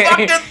same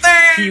fucking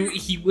thing!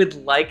 He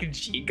would like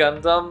G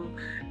Gundam,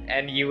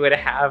 and you would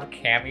have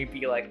Cammy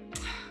be like,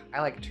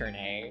 I like Turn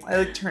A. I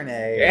like Turn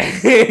A.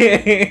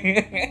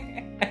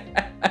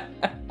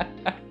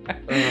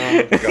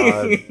 Oh,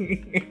 God.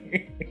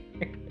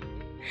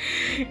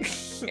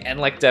 And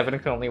like Devin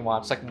can only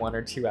watch like 1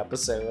 or 2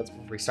 episodes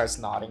before he starts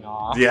nodding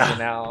off. Yeah. You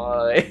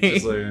know?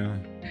 Just like,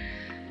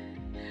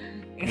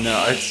 no,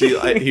 I'd see.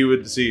 He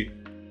would see.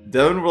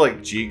 Devin were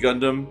like G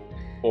Gundam,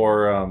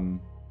 or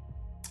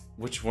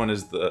which one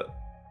is the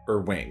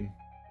Wing?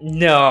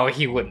 No,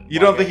 he wouldn't. You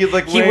don't think he'd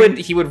like Wing?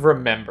 He would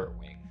remember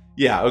Wing.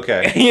 Yeah.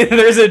 Okay.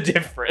 There's a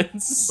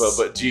difference.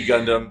 But G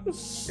Gundam,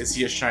 is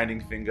he a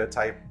shining finger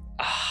type?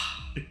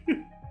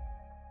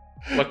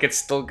 Look, it's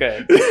still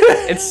good.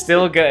 It's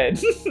still good.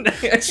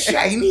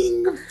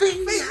 Shining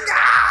finger.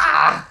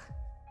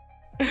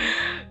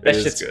 That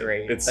shit's good.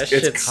 Great. It's that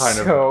shit's kind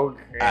so of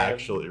great.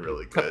 actually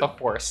really good. Put the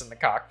horse in the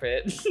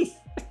cockpit.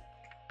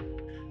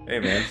 Hey,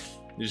 man.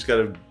 You just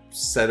gotta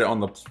set it on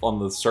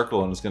the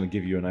circle and it's gonna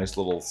give you a nice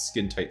little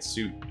skin-tight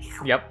suit.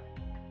 Yep.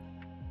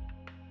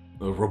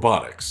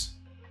 Robotics.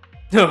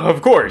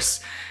 Of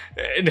course.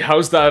 And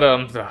how's that,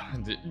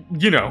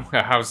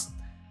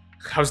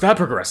 how's that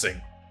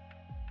progressing?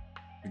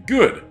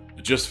 Good.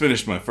 I just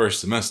finished my first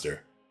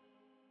semester.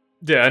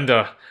 Yeah, and,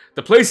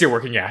 the place you're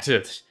working at,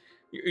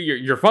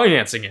 you're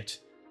financing it.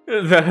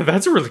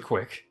 That's really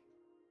quick.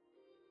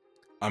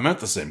 I'm at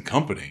the same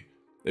company.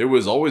 It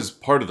was always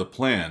part of the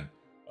plan,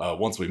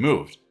 once we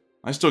moved.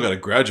 I still gotta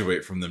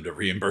graduate from them to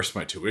reimburse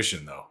my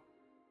tuition, though.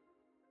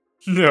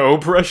 No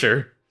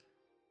pressure.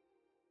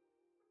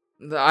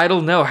 I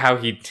don't know how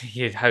he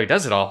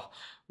does it all.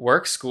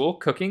 Work, school,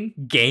 cooking,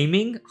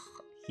 gaming.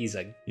 He's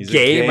a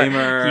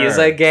gamer. He's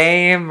a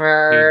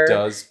gamer. He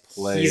does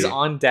play. He's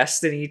on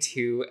Destiny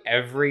 2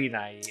 every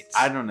night.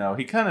 I don't know.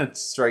 He kind of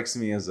strikes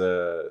me as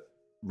a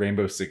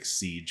Rainbow Six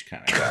Siege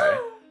kind of guy.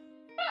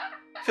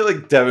 I feel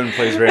like Devin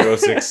plays Rainbow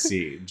Six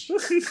Siege.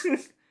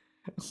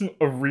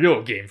 A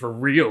real game for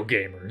real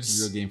gamers.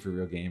 A real game for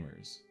real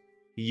gamers.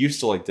 He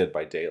used to like Dead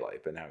by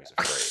Daylight, but now he's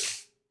afraid.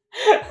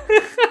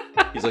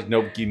 He's like,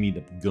 nope, give me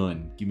the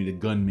gun. Give me the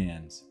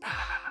gunmans.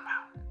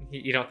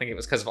 You don't think it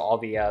was because of all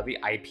the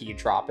IP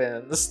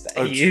drop-ins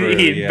that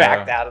he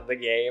backed out of the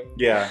game?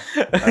 Yeah,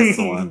 that's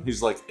the one.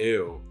 He's like,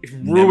 ew.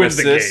 Ruined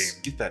the game.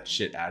 Get that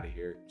shit out of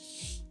here.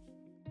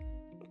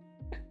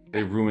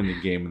 They ruined the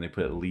game when they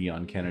put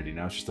Leon Kennedy.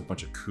 Now it's just a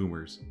bunch of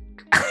coomers.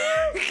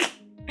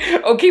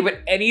 Okay, but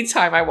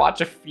anytime I watch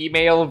a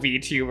female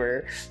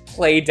VTuber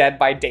play Dead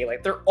by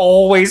Daylight, they're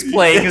always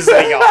playing as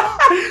Leon.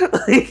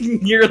 Like,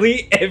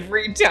 nearly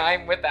every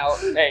time without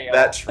fail.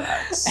 That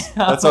tracks.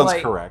 That sounds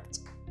correct.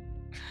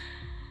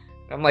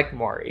 I'm like,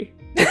 Maury.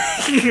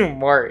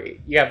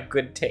 Maury, you have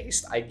good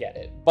taste. I get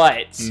it.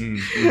 But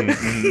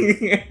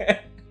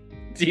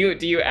do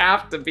you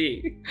have to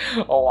be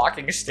a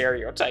walking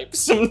stereotype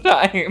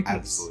sometimes?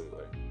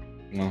 Absolutely.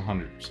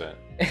 100%.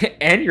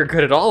 And you're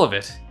good at all of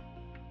it.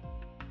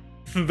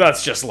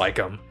 That's just like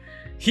him.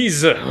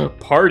 He's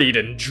partied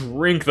and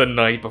drank the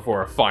night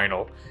before a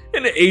final,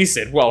 and ace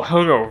it while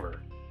hungover.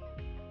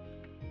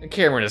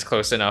 Cameron is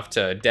close enough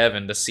to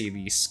Devin to see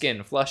the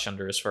skin flush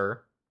under his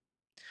fur.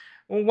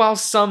 While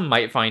some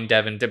might find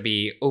Devin to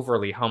be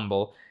overly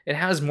humble, it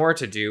has more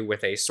to do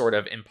with a sort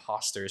of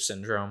imposter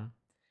syndrome.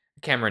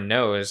 Cameron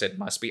knows it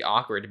must be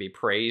awkward to be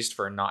praised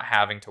for not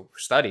having to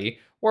study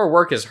or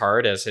work as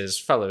hard as his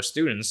fellow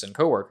students and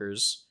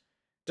coworkers.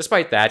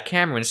 Despite that,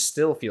 Cameron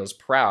still feels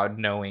proud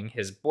knowing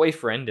his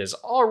boyfriend is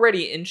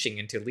already inching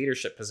into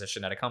leadership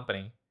position at a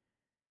company.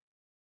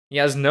 He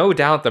has no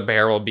doubt the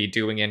bear will be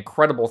doing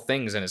incredible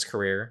things in his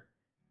career.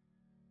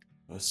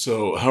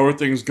 So, how are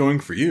things going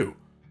for you?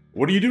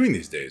 What are you doing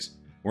these days?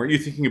 Weren't you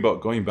thinking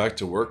about going back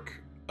to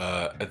work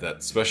at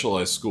that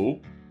specialized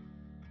school?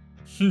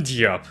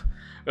 Yup.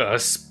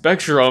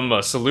 Spectrum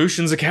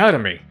Solutions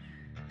Academy.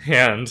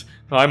 And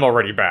I'm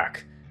already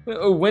back.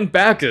 Went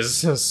back as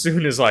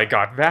soon as I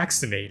got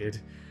vaccinated.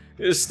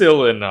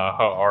 Still in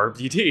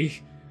RBT.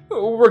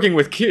 Working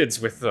with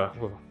kids with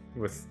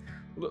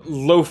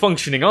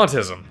low-functioning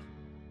autism.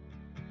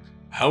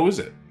 How is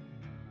it?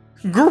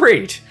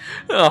 Great!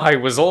 I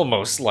was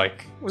almost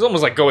like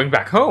going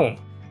back home.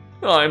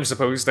 I'm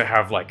supposed to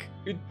have,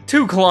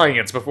 2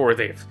 clients before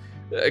they've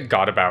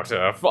got about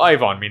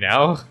 5 on me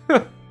now.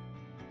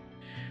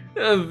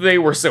 They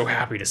were so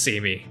happy to see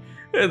me.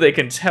 They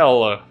can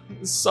tell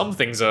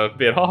something's a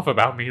bit off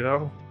about me,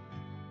 though.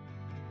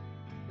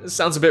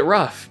 Sounds a bit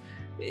rough.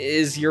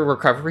 Is your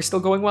recovery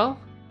still going well?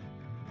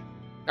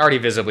 Artie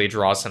visibly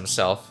draws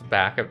himself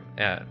back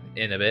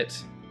in a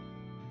bit.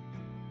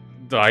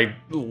 I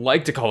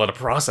like to call it a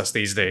process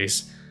these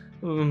days.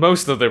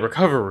 Most of the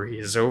recovery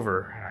is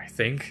over, I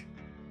think.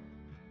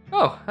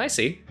 Oh, I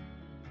see.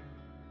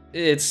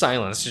 It's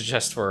silenced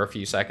just for a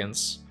few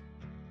seconds.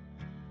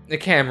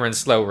 Cameron's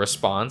slow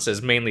response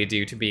is mainly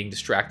due to being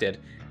distracted,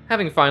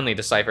 having finally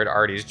deciphered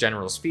Artie's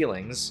general's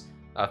feelings,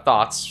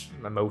 thoughts,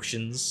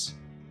 emotions.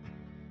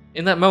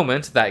 In that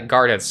moment, that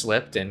guard had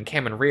slipped, and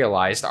Cameron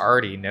realized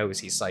Artie knows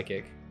he's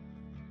psychic.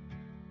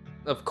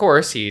 Of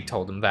course, he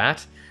told him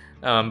that,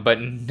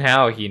 but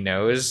now he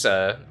knows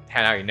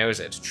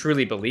it,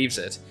 truly believes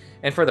it,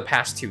 and for the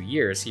past 2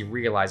 years, he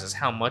realizes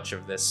how much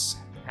of this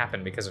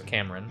happened because of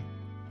Cameron.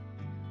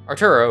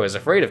 Arturo is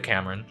afraid of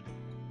Cameron.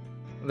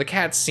 The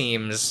cat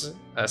senses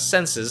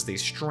the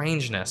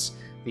strangeness,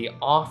 the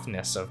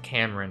offness of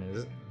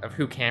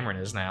who Cameron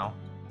is now.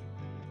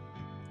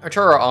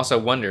 Arturo also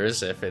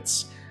wonders if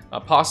it's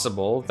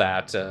possible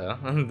that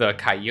the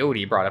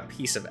coyote brought a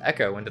piece of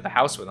Echo into the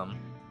house with him.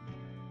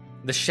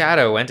 The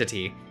shadow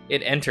entity,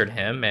 it entered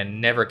him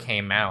and never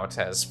came out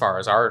as far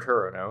as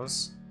Arturo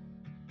knows.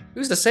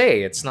 Who's to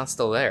say it's not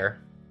still there?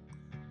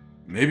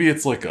 Maybe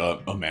it's like a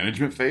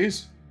management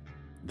phase?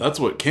 That's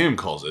what Cam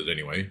calls it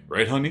anyway,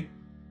 right, honey?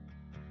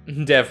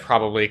 Dev,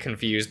 probably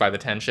confused by the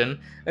tension,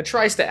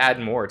 tries to add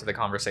more to the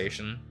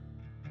conversation.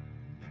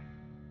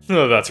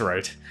 Oh, that's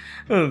right.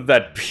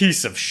 That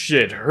piece of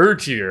shit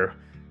hurt you.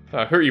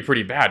 Hurt you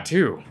pretty bad,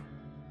 too.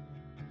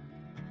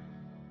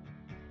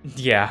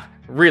 Yeah,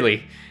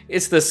 really.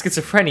 It's the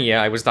schizophrenia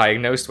I was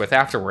diagnosed with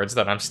afterwards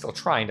that I'm still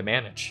trying to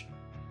manage.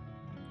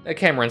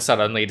 Cameron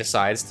suddenly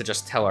decides to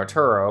just tell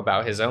Arturo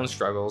about his own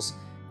struggles,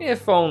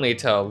 if only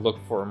to look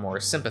for more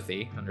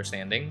sympathy,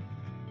 understanding.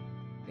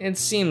 It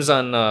seems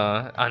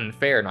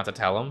unfair not to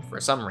tell him,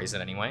 for some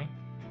reason anyway.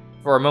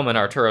 For a moment,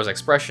 Arturo's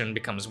expression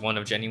becomes one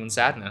of genuine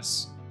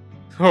sadness.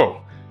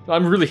 Oh,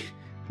 I'm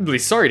really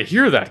sorry to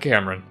hear that,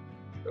 Cameron.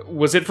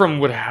 Was it from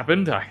what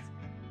happened?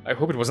 I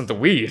hope it wasn't the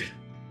weed.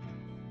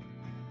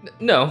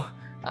 No,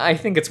 I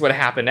think it's what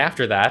happened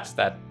after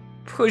that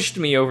pushed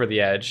me over the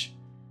edge.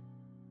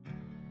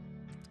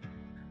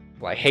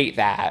 Well, I hate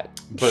that.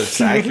 But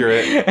it's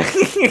accurate.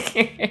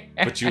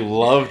 But you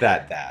love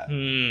that.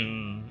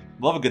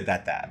 Love a good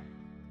that.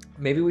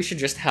 Maybe we should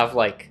just have,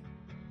 like,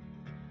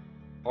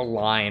 a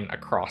line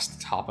across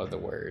the top of the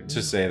word.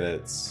 To say that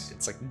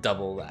it's like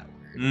double that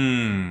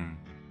word.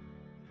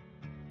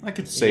 I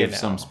could save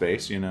some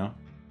space, But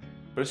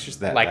it's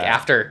just that. Like,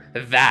 after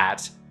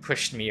that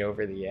pushed me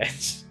over the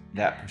edge.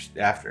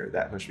 After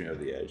that pushed me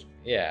over the edge.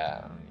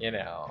 Yeah,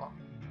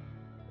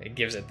 It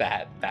gives it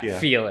that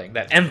feeling,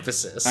 that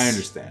emphasis. I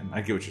understand. I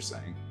get what you're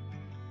saying.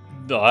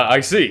 I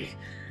see.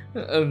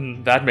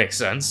 That makes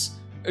sense.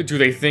 Do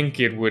they think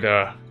it would,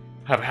 have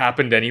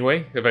happened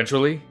anyway,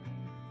 eventually?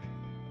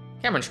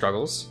 Cameron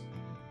struggles.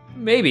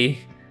 Maybe.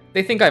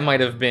 They think I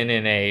might have been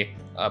in a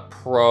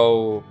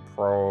prodromal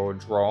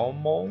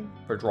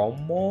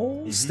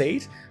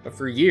state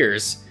for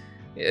years.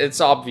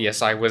 It's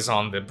obvious I was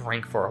on the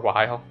brink for a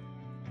while.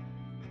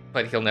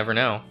 But he'll never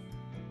know.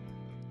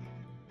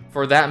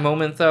 For that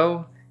moment,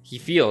 though, he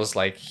feels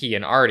like he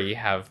and Artie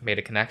have made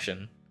a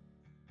connection.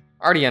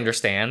 Artie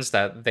understands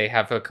that they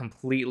have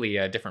completely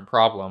different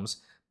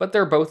problems, but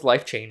they're both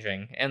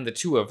life-changing, and the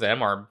two of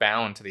them are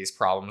bound to these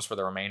problems for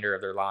the remainder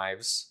of their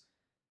lives.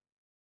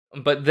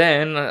 But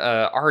then,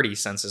 Artie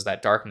senses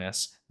that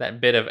darkness, that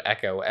bit of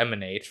echo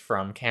emanate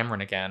from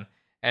Cameron again,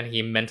 and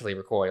he mentally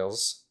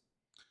recoils.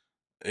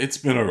 It's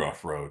been a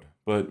rough road,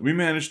 but we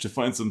managed to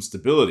find some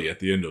stability at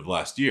the end of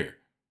last year.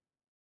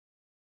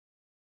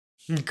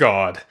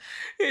 God,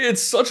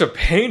 it's such a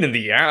pain in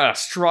the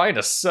ass trying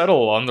to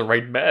settle on the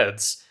right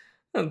meds.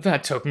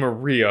 That took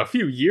Maria a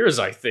few years,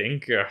 I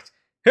think.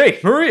 Hey,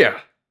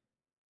 Maria!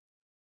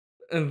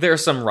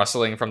 There's some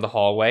rustling from the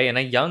hallway, and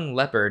a young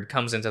leopard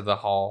comes into the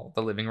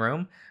living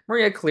room,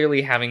 Maria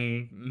clearly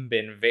having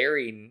been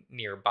very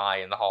nearby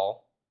in the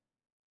hall.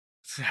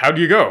 How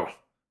do you go?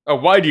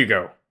 Why do you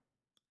go?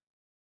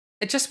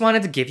 I just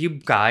wanted to give you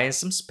guys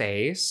some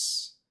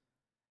space.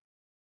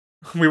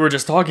 We were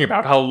just talking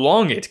about how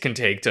long it can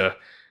take to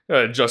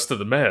adjust to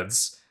the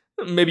meds.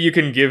 Maybe you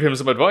can give him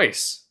some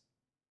advice.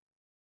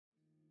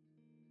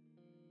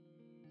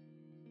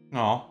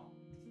 Aw.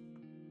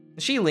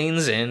 She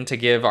leans in to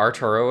give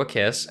Arturo a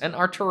kiss, and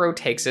Arturo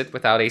takes it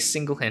without a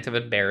single hint of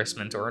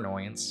embarrassment or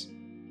annoyance.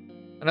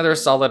 Another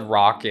solid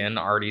rock in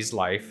Artie's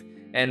life,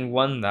 and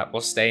one that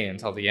will stay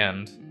until the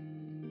end.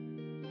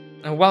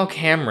 While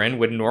Cameron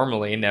would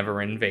normally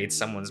never invade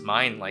someone's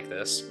mind like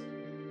this,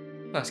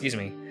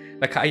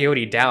 the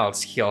coyote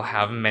doubts he'll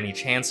have many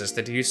chances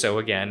to do so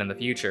again in the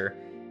future,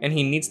 and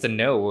he needs to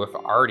know if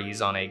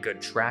Artie's on a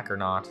good track or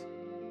not.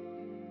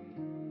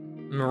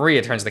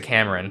 Maria turns to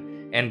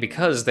Cameron, and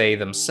because they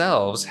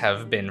themselves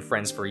have been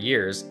friends for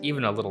years,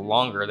 even a little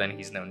longer than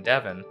he's known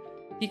Devin,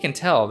 he can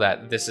tell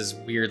that this is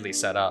weirdly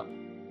set up.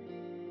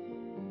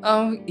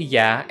 Oh,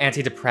 yeah,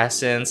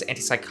 antidepressants,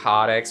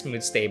 antipsychotics,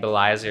 mood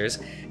stabilizers.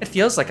 It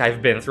feels like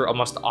I've been through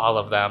almost all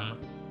of them.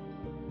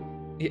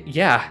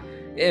 Yeah,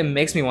 it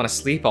makes me want to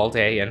sleep all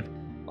day and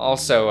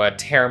also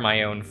tear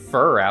my own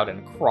fur out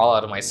and crawl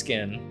out of my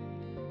skin.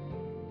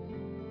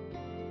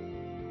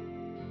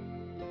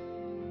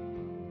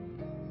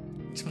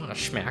 Just want to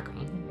smack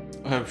him.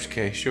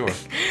 Okay, sure.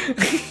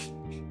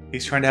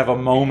 He's trying to have a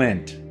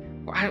moment.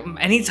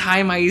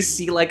 Anytime I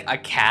see like a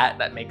cat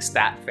that makes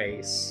that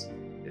face,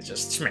 it's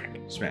just smack.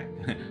 Smack.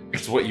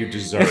 It's what you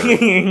deserve.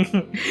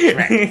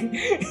 Smack.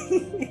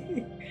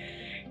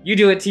 You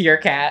do it to your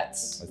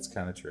cats. That's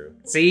kind of true.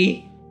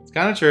 See? It's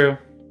kind of true.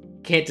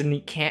 Can't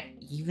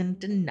even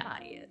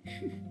deny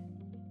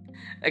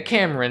it.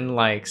 Cameron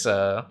likes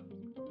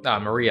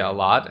Maria a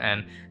lot,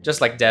 and just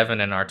like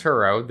Devin and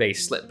Arturo, they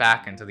slip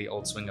back into the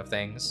old swing of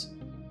things.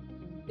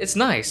 It's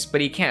nice,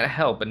 but he can't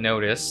help but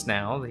notice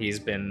now that he's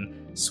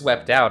been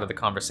swept out of the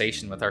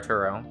conversation with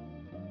Arturo.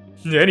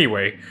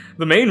 Anyway,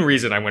 the main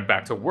reason I went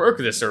back to work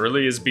this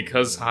early is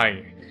because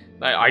I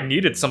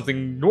needed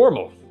something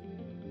normal.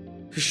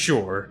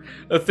 Sure,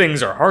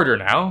 things are harder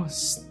now.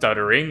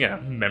 Stuttering,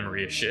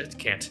 memory of shit,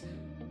 can't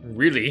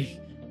really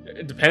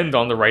depend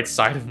on the right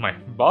side of my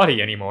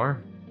body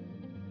anymore.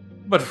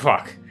 But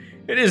fuck,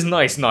 it is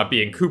nice not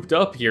being cooped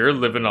up here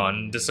living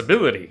on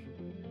disability.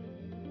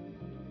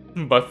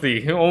 But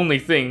the only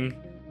thing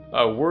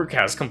work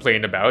has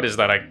complained about is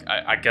that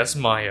I guess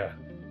my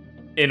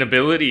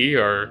inhibitions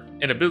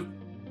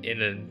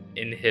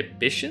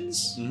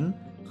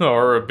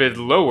are a bit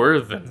lower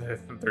than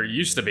there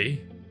used to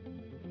be.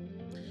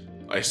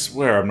 I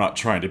swear I'm not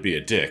trying to be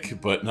a dick,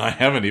 but I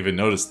haven't even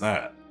noticed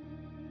that.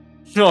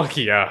 Oh,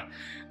 yeah.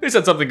 They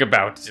said something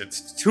about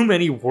it's too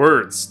many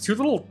words, too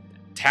little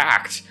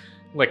tact,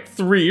 like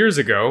 3 years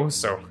ago,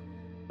 so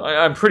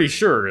I'm pretty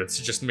sure it's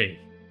just me.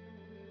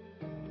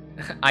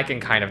 I can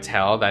kind of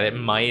tell that it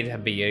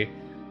might be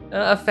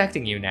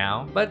affecting you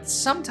now, but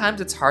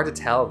sometimes it's hard to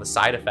tell the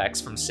side effects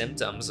from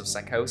symptoms of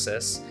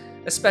psychosis,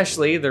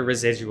 especially the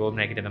residual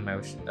negative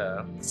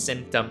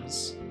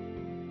symptoms.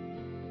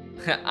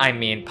 I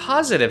mean,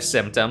 positive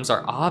symptoms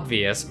are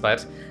obvious,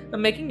 but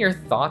making your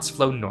thoughts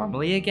flow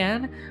normally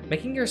again,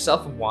 making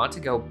yourself want to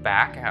go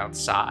back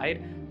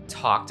outside,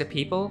 talk to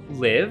people,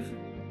 live,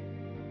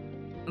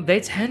 they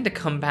tend to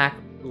come back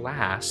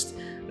last.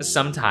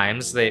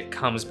 Sometimes it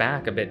comes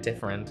back a bit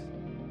different.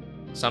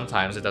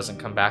 Sometimes it doesn't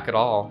come back at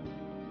all.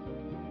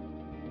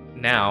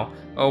 Now,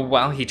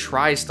 while he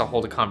tries to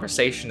hold a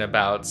conversation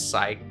about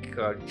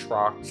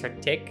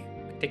psychotropic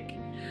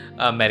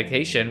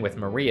medication with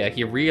Maria,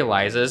 he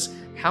realizes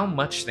how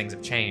much things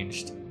have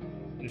changed.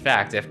 In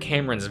fact, if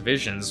Cameron's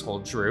visions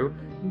hold true,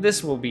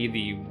 this will be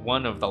the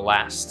one of the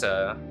last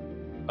of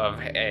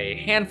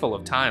a handful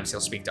of times he'll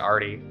speak to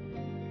Artie.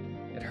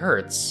 It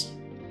hurts.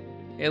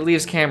 It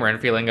leaves Cameron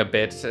feeling a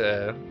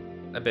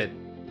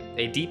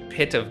deep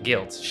pit of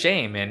guilt,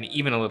 shame, and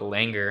even a little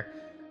anger,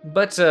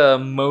 but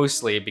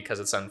mostly because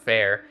it's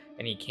unfair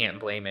and he can't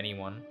blame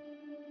anyone.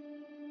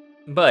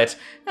 But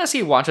as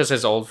he watches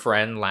his old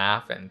friend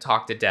laugh and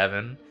talk to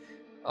Devon,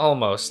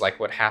 almost like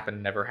what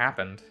happened never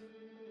happened,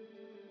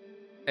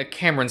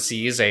 Cameron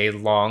sees a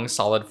long,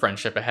 solid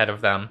friendship ahead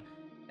of them,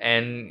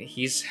 and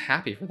he's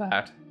happy for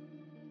that.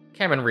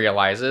 Cameron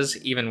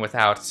realizes, even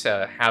without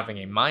having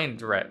a mind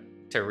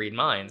to read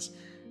minds,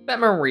 that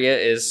Maria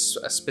is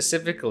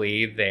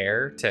specifically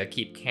there to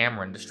keep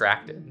Cameron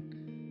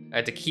distracted,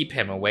 to keep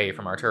him away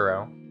from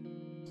Arturo.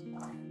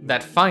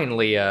 That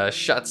finally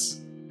shuts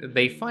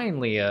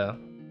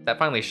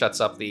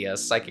up the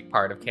psychic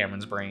part of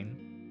Cameron's brain.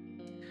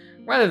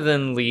 Rather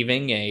than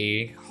leaving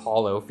a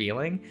hollow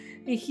feeling,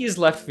 he's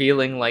left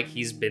feeling like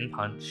he's been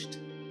punched.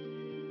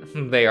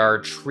 They are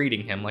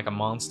treating him like a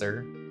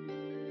monster.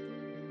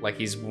 Like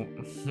he's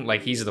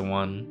the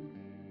one.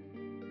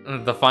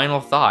 The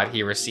final thought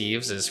he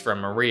receives is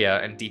from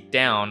Maria, and deep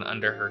down,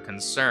 under her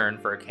concern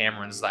for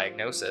Cameron's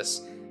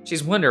diagnosis,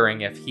 she's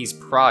wondering if he's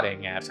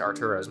prodding at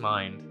Arturo's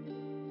mind.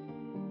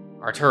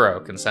 Arturo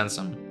can sense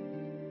him.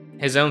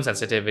 His own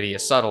sensitivity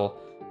is subtle,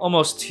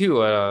 almost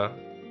too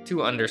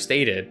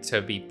understated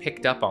to be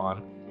picked up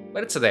on,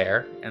 but it's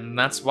there, and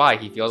that's why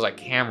he feels like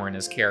Cameron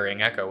is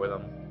carrying Echo with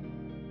him.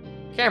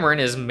 Cameron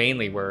is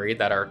mainly worried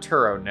that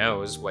Arturo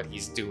knows what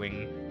he's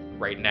doing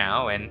right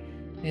now, and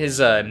his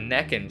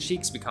neck and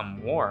cheeks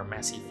become warm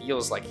as he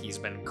feels like he's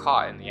been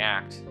caught in the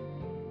act.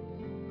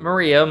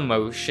 Maria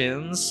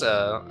mentions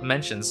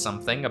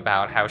something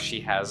about how she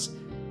has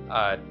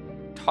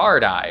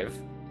tardive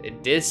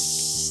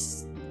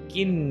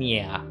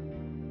dyskinesia,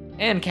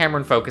 and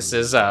Cameron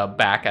focuses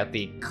back at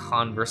the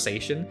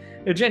conversation,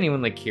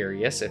 genuinely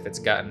curious if it's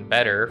gotten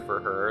better for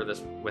her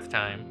with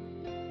time.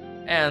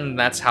 And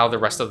that's how the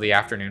rest of the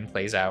afternoon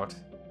plays out.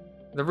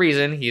 The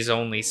reason he'll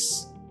only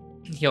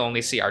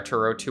see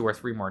Arturo 2 or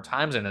 3 more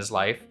times in his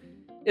life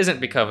isn't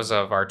because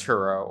of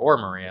Arturo or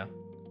Maria.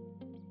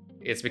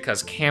 It's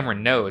because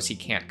Cameron knows he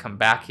can't come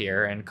back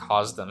here and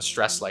cause them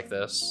stress like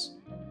this.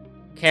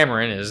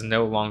 Cameron is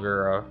no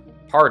longer a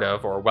part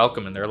of or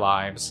welcome in their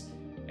lives,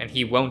 and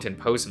he won't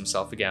impose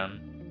himself again.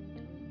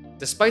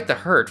 Despite the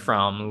hurt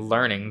from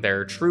learning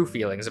their true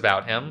feelings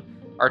about him,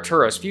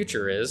 Arturo's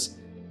future is,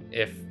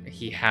 if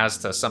he has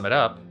to sum it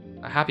up,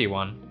 a happy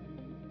one.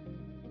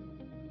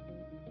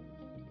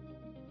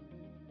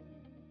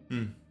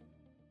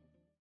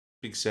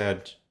 Big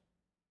sad.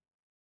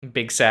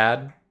 Big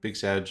sad? Big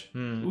sad.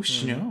 Ooh,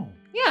 snow.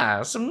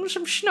 Yeah, some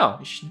snow.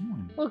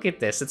 Look at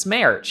this, it's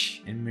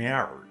March. In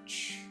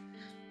March.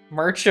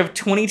 March of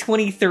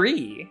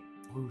 2023.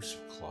 Ooh, so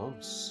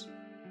close.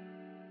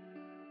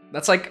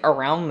 That's like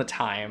around the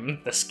time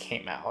this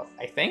came out,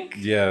 I think.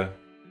 Yeah.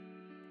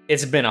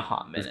 It's been a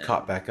hot minute. We've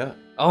caught back up.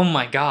 Oh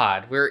my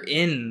god, we're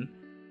in...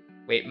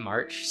 Wait,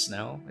 March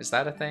snow? Is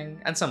that a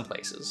thing? And some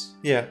places.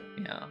 Yeah.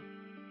 Yeah.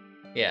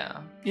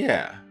 Yeah.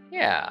 Yeah.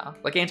 Yeah.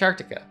 Like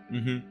Antarctica.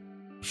 Mm-hmm.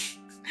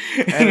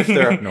 And if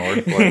they're up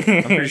north, like,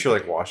 I'm pretty sure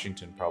like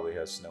Washington probably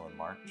has snow in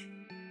March.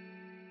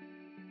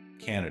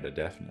 Canada,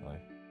 definitely.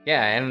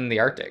 Yeah, and in the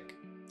Arctic.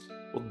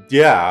 Well,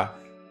 yeah.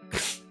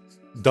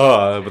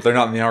 Duh, but they're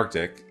not in the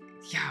Arctic.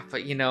 Yeah,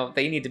 but you know,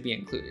 they need to be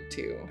included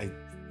too.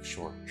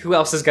 Sure. Who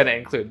else is gonna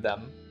include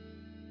them?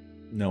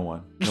 No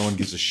one. No one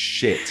gives a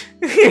shit.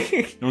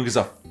 No one gives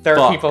a There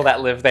fuck. are people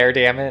that live there,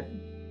 damn it.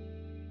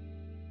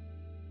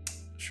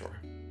 Sure.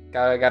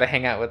 Gotta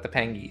hang out with the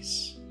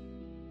pengies.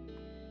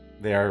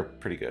 They are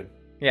pretty good.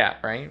 Yeah,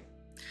 right?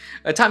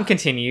 Time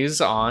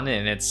continues on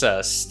in its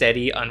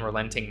steady,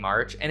 unrelenting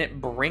march, and it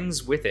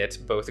brings with it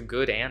both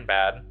good and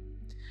bad.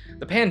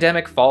 The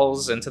pandemic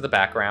falls into the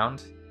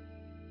background.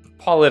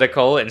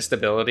 Political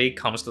instability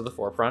comes to the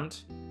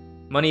forefront.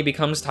 Money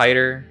becomes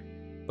tighter,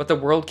 but the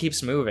world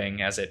keeps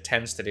moving, as it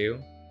tends to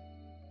do.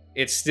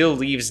 It still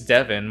leaves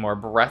Devin more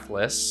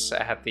breathless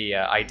at the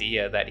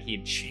idea that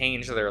he'd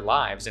changed their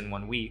lives in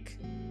 1 week.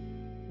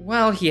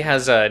 While he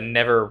has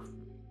never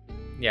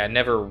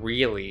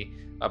really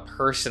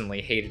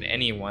personally hated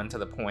anyone to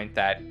the point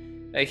that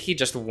he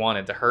just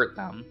wanted to hurt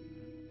them.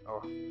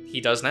 Oh, he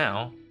does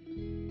now.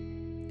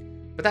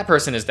 But that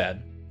person is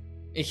dead.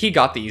 He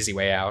got the easy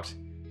way out.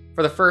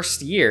 For the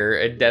first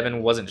year,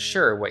 Devin wasn't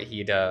sure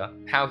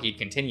how he'd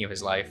continue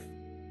his life.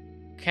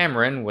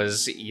 Cameron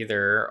was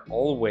either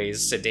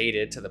always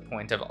sedated to the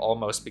point of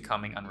almost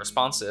becoming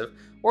unresponsive,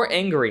 or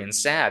angry and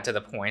sad to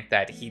the point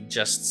that he'd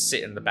just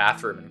sit in the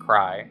bathroom and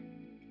cry.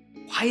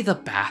 Why the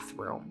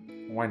bathroom?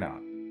 Why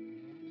not?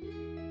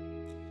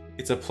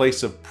 It's a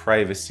place of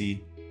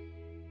privacy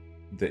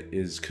that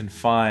is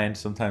confined.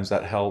 Sometimes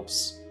that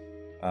helps.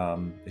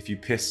 If you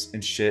piss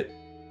and shit,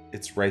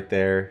 it's right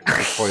there,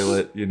 the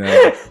toilet, you know.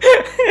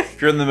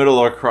 If you're in the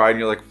middle of a cry and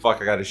you're like, fuck,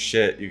 I gotta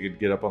shit, you could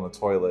get up on the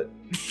toilet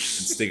and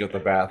stink up the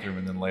bathroom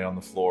and then lay on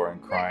the floor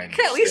and cry. You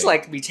can at least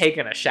like be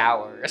taking a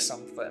shower or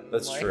something.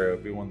 That's like, true.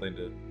 It'd be one thing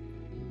to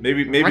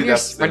maybe run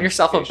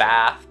yourself a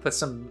bath, put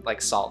some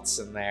like salts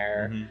in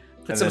there,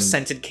 put some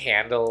scented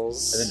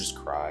candles, and then just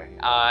cry.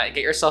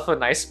 Get yourself a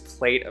nice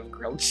plate of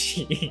grilled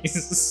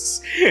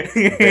cheese.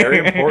 Very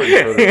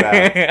important for the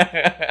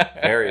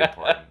bath. Very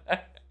important.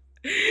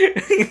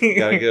 You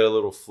gotta get a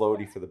little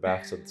floaty for the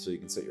bathtub so you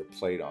can set your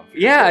plate on.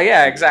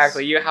 Yeah,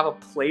 exactly. You have a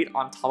plate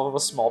on top of a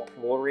small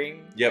pool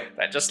ring. Yep.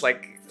 That just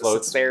like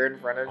floats there in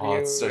front of you. Oh,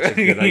 it's such a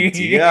good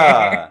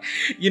idea.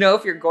 You know,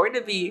 if you're going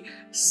to be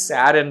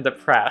sad and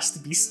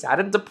depressed, be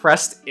sad and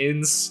depressed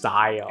in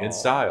style. In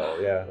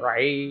style, yeah.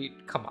 Right?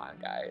 Come on,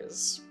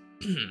 guys.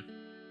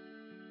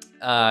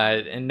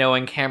 And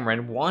knowing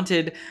Cameron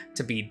wanted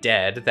to be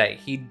dead, that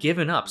he'd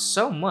given up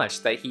so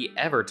much that he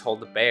ever told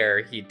the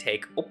bear he'd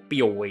take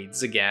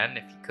opioids again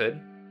if he could.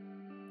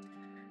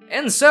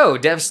 And so,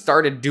 Dev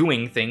started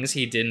doing things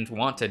he didn't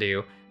want to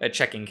do,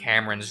 checking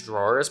Cameron's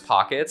drawers,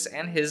 pockets,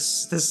 and the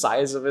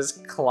size of his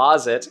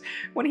closet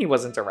when he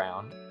wasn't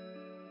around.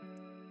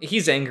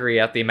 He's angry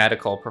at the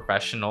medical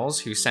professionals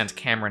who sent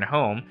Cameron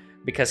home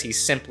because he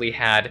simply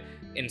had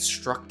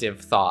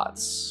instructive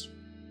thoughts.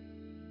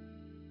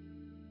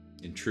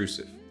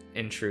 Intrusive,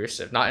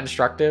 not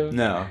instructive.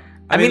 No,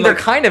 I mean they're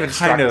kind of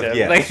instructive. Kind of,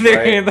 yes, like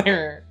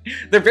they're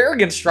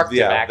very instructive.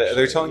 Yeah, actually,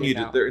 they're telling you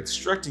they're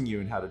instructing you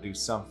in how to do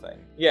something.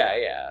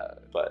 Yeah.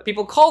 But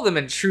people call them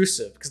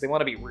intrusive because they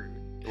want to be rude.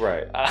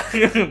 Right.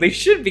 They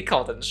should be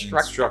called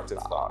instructive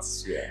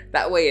thoughts. Yeah.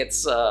 That way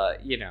it's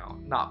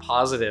not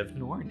positive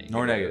nor negative.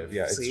 Nor negative.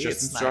 Yeah, it's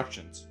just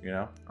instructions. You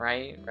know.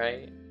 Right.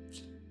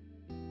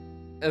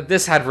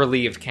 This had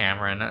relieved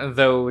Cameron,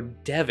 though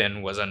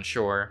Devin was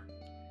unsure.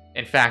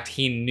 In fact,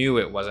 he knew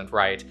it wasn't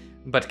right,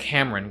 but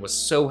Cameron was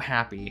so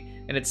happy,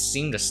 and it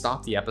seemed to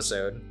stop the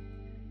episode.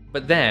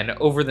 But then,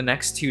 over the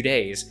next 2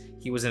 days,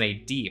 he was in a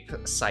deep,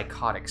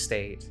 psychotic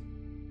state.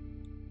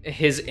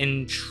 His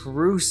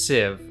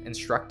intrusive,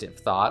 instructive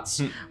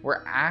thoughts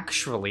were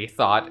actually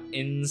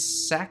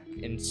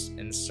insertions?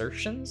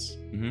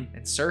 Mm-hmm.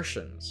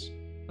 Insertions.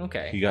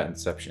 Okay. He got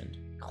inceptioned.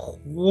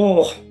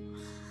 Whoa.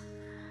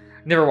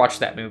 Never watched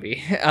that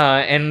movie.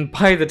 And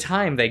by the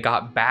time they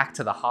got back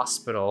to the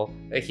hospital,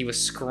 he was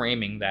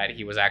screaming that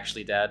he was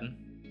actually dead.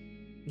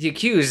 He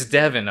accused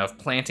Devin of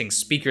planting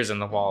speakers in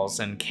the walls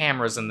and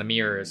cameras in the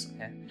mirrors,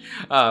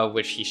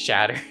 which he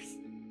shattered.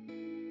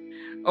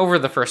 Over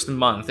the first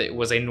month, it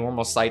was a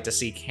normal sight to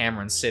see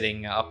Cameron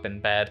sitting up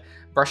in bed,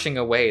 brushing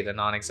away the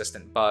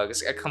non-existent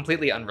bugs,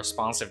 completely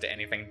unresponsive to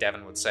anything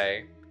Devin would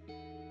say.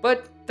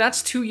 But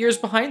that's 2 years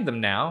behind them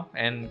now,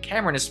 and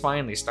Cameron is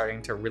finally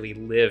starting to really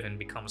live and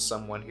become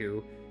someone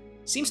who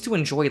seems to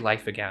enjoy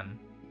life again.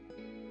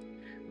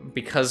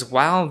 Because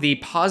while the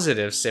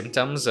positive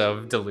symptoms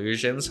of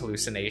delusions,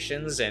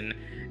 hallucinations, and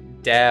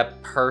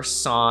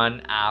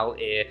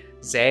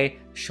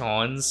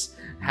depersonalizations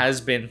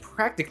has been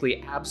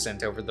practically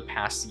absent over the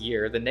past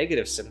year, the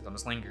negative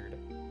symptoms lingered.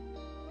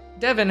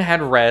 Devin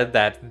had read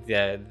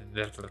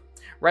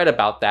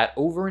about that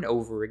over and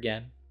over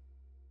again.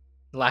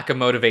 Lack of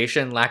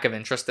motivation, lack of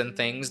interest in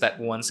things that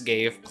once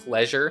gave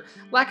pleasure,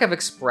 lack of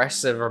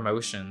expressive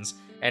emotions,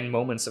 and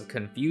moments of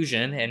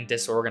confusion and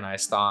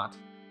disorganized thought.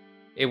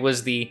 It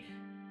was the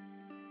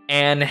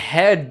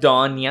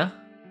anhedonia.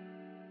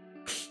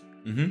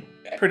 Mm-hmm.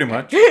 Pretty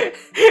much.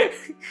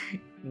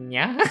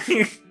 Yeah.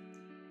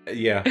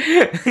 Yeah.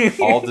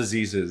 All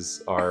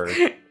diseases are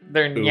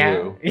they're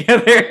uwu.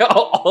 Yeah,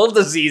 all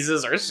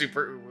diseases are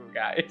super uwu,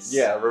 guys.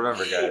 Yeah,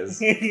 remember, guys.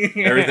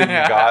 Everything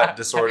you got,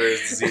 disorders,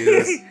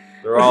 diseases,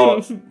 they're all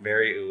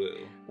very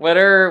uwu. What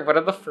are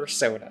the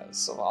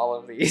personas of all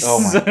of these? Oh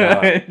my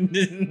god.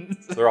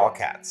 They're all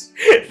cats.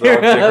 They're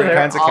all different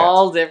kinds of cats.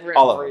 All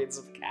different breeds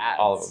of cats.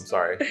 All of them,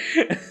 sorry.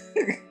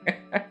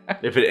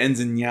 If it ends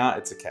in nya,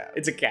 it's a cat.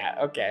 It's a cat.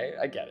 Okay,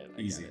 I get it.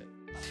 Easy.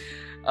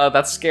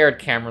 That scared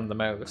Cameron the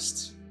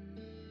most.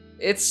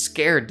 It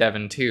scared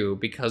Devin too,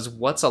 because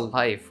what's a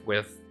life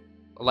worth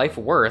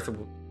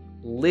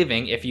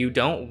living if you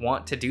don't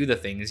want to do the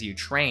things you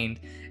trained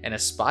and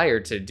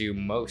aspired to do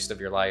most of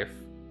your life?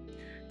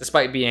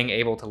 Despite being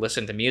able to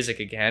listen to music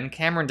again,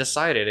 Cameron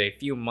decided a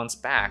few months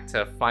back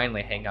to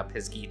finally hang up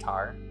his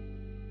guitar.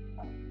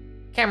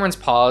 Cameron's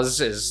pause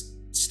is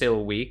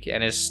still weak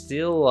and is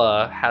still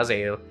has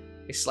a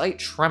slight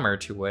tremor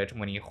to it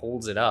when he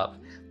holds it up.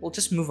 We'll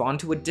just move on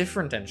to a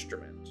different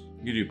instrument.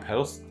 You do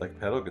pedals, like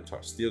pedal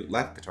guitar, steel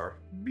lap guitar.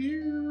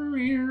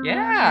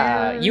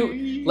 Yeah,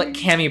 you like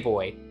Cammy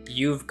Boy.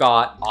 You've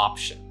got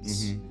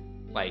options.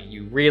 Like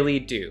you really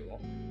do.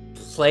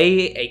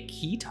 Play a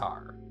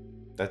guitar.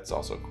 That's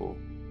also cool.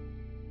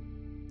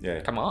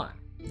 Yeah. Come on.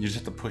 You just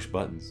have to push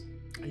buttons.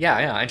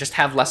 Yeah, and just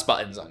have less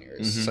buttons on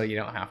yours, so you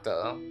don't have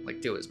to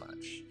like do as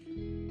much.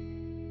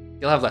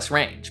 You'll have less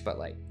range, but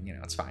like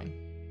it's fine.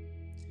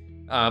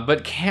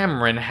 But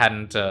Cameron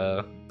hadn't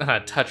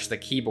touched the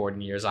keyboard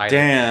in years either.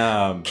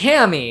 Damn.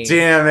 Cammy.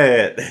 Damn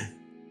it.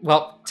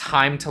 Well,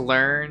 time to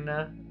learn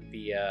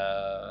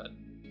the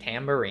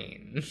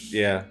tambourine.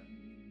 Yeah.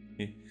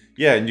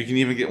 Yeah, and you can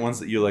even get ones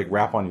that you like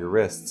wrap on your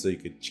wrist, so you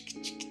could.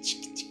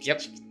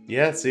 Yep.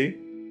 Yeah. See.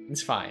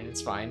 It's fine.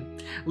 It's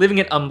fine. Leaving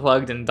it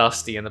unplugged and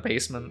dusty in the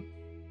basement.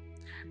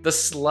 The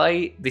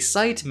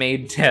sight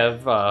made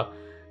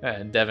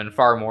Devin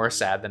far more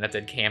sad than it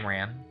did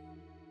Cameron.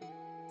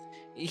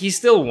 He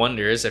still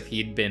wonders if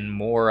he'd been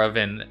more of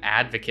an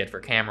advocate for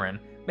Cameron,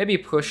 maybe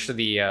pushed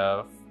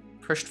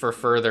for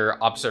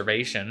further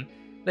observation.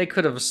 They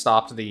could have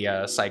stopped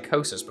the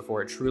psychosis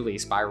before it truly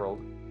spiraled.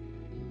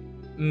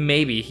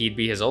 Maybe he'd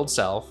be his old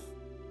self.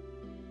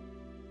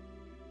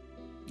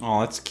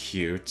 Oh, that's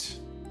cute.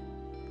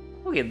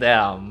 Look at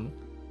them.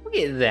 Look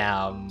at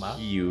them.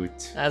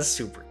 Cute. That's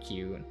super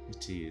cute.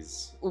 It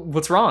is.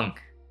 What's wrong?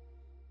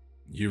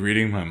 You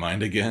reading my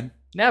mind again?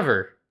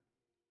 Never.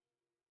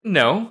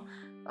 No,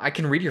 I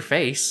can read your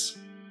face.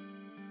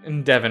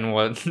 And Devin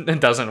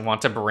doesn't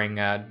want to bring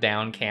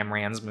down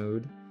Cameron's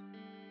mood.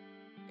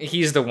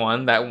 He's the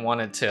one that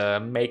wanted to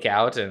make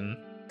out and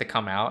to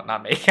come out,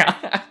 not make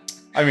out.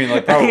 I mean,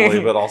 like, probably,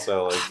 but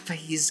also, like... But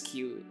he's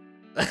cute.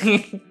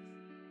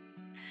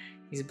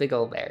 He's a big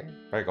old bear.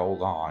 Big old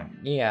guy.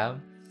 Yeah.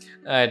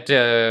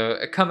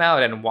 To come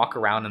out and walk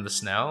around in the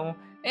snow.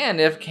 And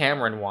if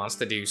Cameron wants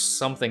to do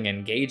something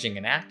engaging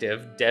and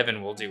active,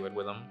 Devin will do it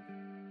with him.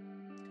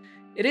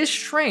 It is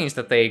strange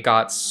that they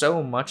got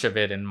so much of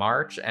it in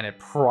March, and it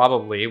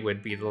probably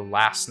would be the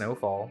last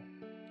snowfall.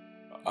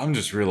 I'm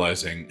just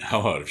realizing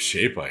how out of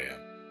shape I am.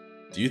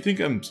 Do you think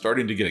I'm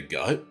starting to get a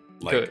gut?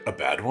 Like, good. A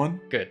bad one?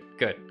 Good.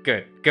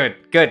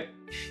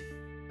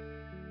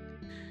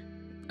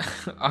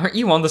 Aren't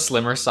you on the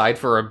slimmer side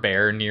for a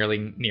bear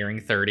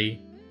nearing 30?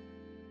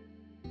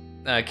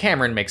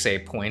 Cameron makes a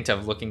point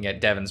of looking at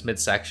Devin's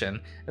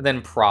midsection, and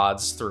then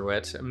prods through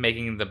it,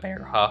 making the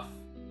bear huff.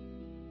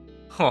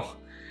 Oh,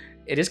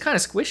 it is kind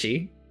of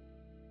squishy.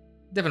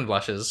 Devin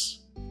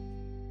blushes.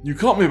 You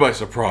caught me by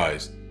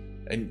surprise,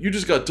 and you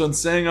just got done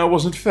saying I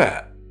wasn't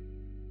fat.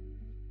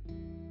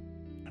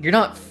 You're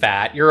not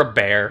fat, you're a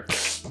bear.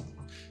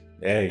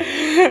 Hey.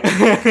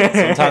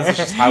 Sometimes it's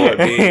just how it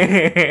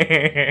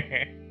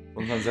be.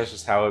 Sometimes that's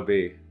just how it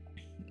be.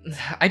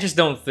 I just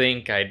don't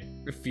think I'd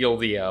feel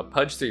the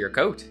pudge through your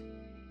coat.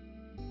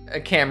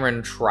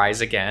 Cameron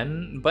tries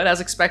again, but as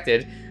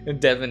expected,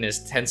 Devin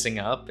is tensing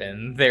up,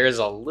 and there's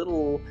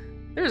little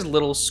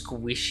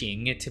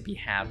squishing to be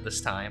had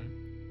this time.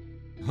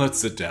 Let's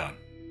sit down.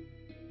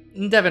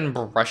 Devin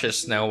brushes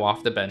snow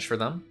off the bench for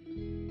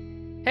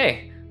them.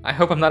 Hey, I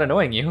hope I'm not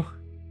annoying you.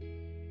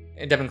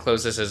 Devin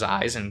closes his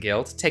eyes in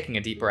guilt, taking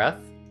a deep breath.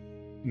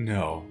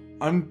 No,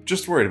 I'm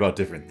just worried about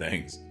different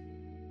things.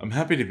 I'm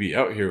happy to be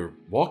out here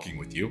walking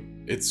with you.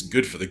 It's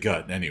good for the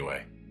gut,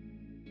 anyway.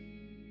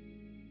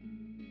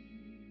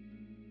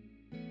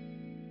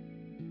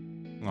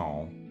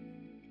 Oh.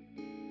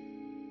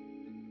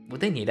 Would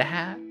they need a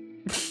hat?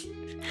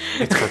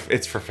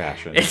 It's for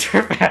fashion. It's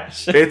for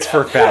fashion. It's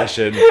for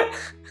fashion.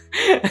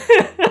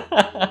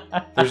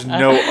 There's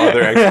no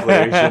other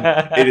explanation.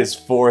 It is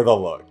for the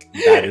look.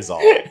 That is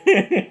all.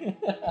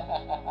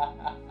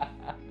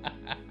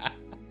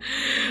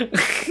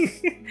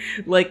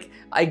 Like,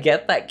 I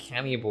get that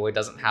Cammy Boy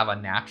doesn't have a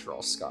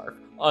natural scarf,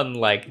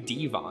 unlike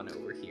Devon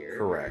over here.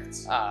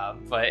 Correct.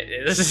 But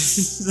it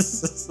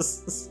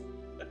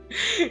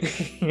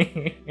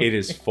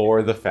is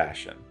for the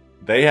fashion.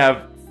 They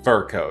have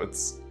fur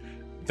coats.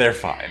 They're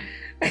fine.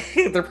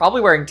 They're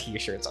probably wearing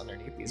t-shirts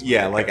underneath these.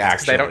 Yeah, like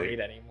actually. They don't need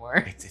any more.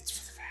 It's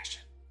for the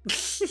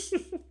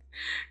fashion.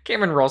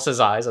 Cameron rolls his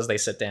eyes as they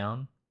sit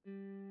down.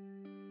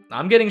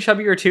 I'm getting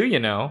chubbier too, you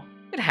know.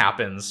 It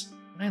happens.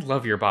 I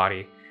love your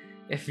body.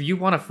 If you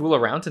want to fool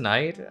around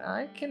tonight,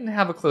 I can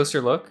have a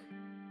closer look.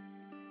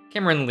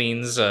 Cameron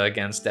leans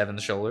against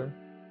Devin's shoulder.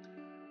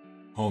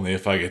 Only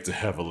if I get to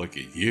have a look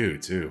at you,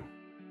 too.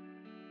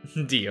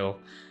 Deal.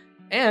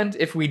 And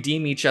if we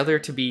deem each other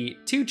to be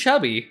too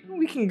chubby,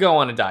 we can go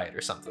on a diet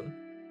or something.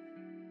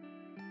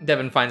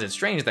 Devin finds it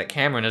strange that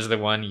Cameron is the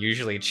one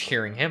usually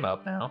cheering him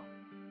up now.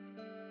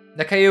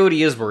 The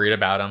coyote is worried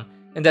about him,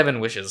 and Devin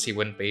wishes he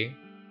wouldn't be.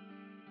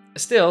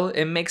 Still,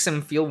 it makes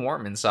him feel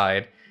warm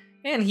inside,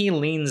 and he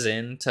leans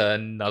in to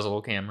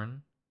nuzzle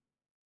Cameron.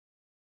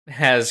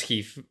 As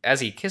he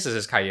kisses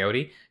his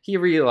coyote, he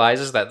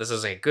realizes that this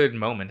is a good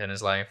moment in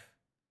his life.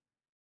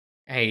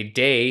 A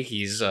day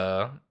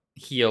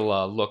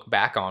he'll look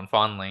back on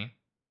fondly.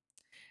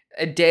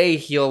 A day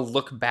he'll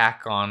look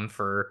back on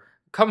for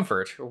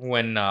comfort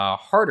when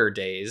harder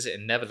days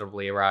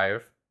inevitably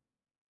arrive.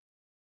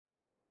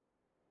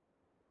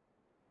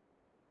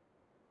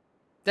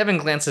 Devin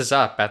glances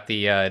up at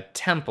the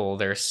temple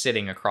they're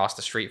sitting across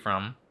the street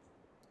from.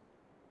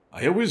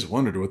 I always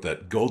wondered what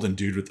that golden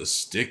dude with the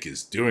stick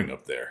is doing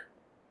up there.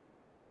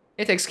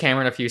 It takes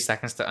Cameron a few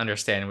seconds to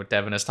understand what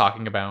Devin is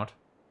talking about.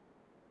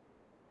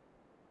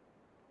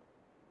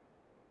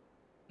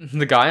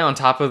 The guy on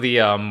top of the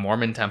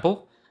Mormon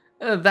temple?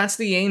 That's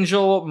the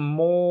angel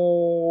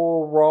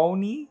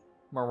Moroni?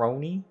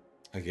 Moroni?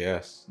 I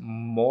guess.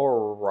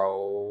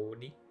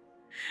 Moroni.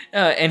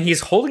 And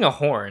he's holding a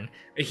horn.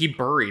 He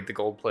buried the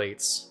gold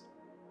plates.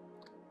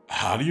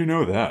 How do you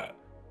know that?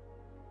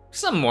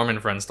 Some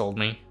Mormon friends told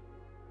me.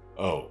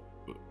 Oh,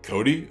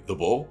 Cody, the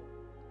bull?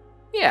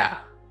 Yeah.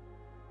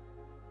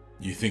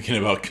 You thinking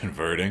about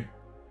converting?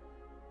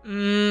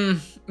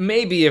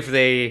 Maybe if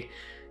they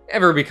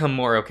ever become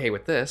more okay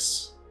with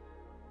this.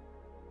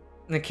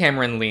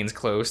 Cameron leans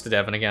close to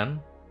Devin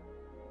again.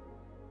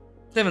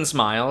 Devin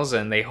smiles,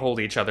 and they hold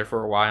each other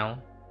for a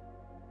while.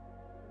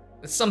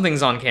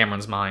 Something's on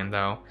Cameron's mind,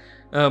 though,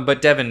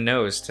 but Devin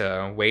knows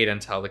to wait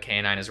until the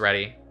canine is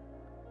ready.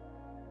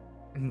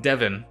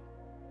 Devin,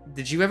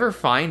 did you ever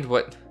find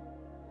what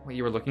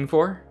you were looking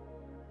for?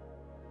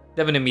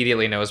 Devin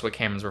immediately knows what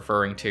Cameron's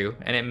referring to,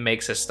 and it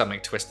makes his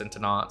stomach twist into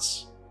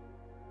knots.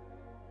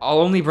 I'll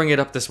only bring it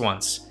up this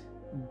once,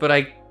 but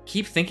I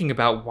keep thinking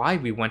about why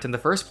we went in the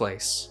first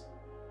place.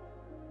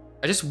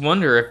 I just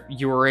wonder if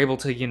you were able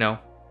to,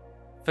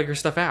 figure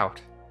stuff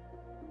out.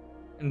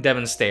 And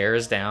Devin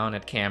stares down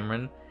at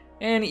Cameron,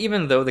 and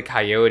even though the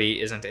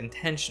coyote isn't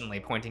intentionally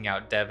pointing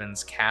out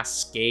Devin's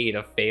cascade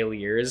of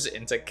failures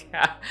into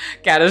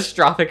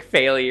catastrophic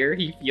failure,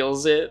 he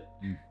feels it.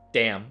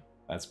 Damn.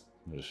 That's...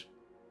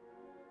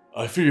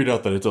 I figured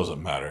out that it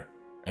doesn't matter,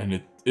 and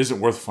it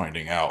isn't worth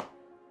finding out,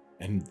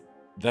 and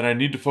that I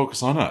need to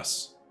focus on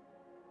us.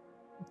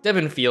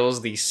 Devin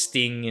feels the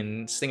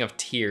sting of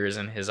tears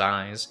in his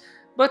eyes,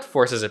 but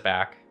forces it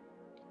back.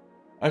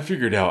 I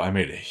figured out I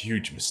made a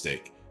huge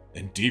mistake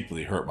and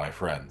deeply hurt my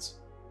friends.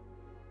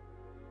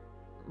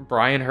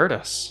 Brian hurt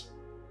us.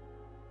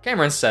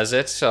 Cameron says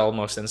it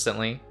almost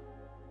instantly.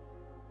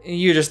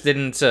 You just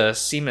didn't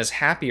seem as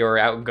happy or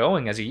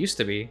outgoing as you used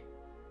to be.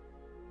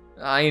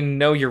 I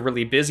know you're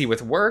really busy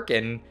with work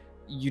and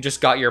you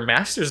just got your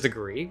master's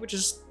degree, which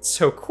is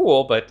so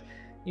cool, but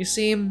you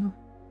seem...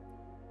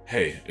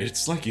 Hey,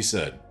 it's like you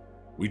said.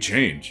 We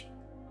change.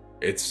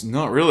 It's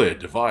not really a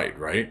divide,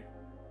 right?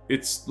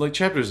 It's like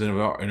chapters in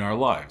our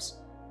lives.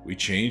 We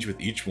change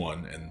with each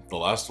one, and the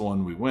last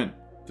one we went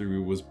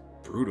through was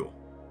brutal.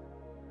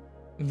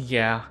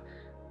 Yeah,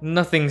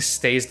 nothing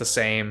stays the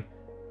same.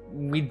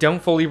 We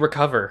don't fully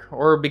recover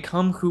or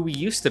become who we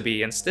used to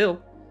be, and still...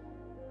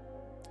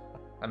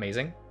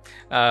 Amazing.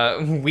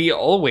 We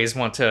always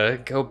want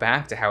to go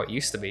back to how it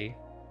used to be.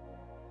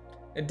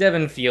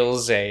 Devin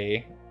feels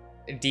a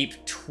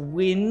deep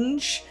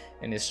twinge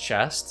in his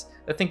chest,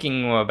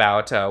 thinking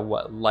about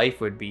what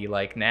life would be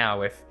like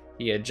now if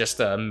he had just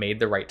made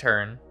the right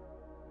turn.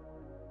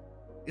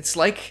 It's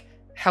like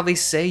how they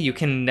say you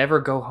can never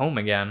go home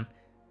again,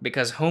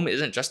 because home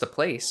isn't just a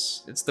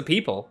place, it's the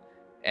people,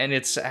 and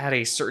it's at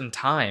a certain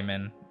time,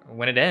 and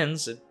when it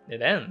ends,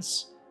 it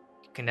ends.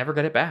 You can never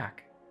get it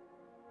back.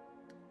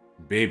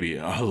 Baby,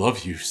 I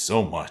love you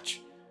so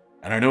much,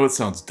 and I know it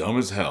sounds dumb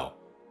as hell,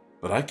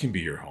 but I can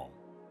be your home.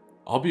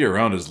 I'll be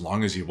around as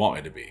long as you want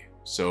me to be,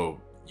 so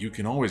you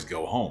can always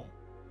go home.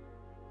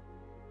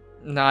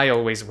 I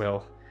always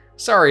will.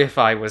 Sorry if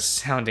I was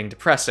sounding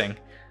depressing.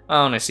 I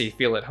honestly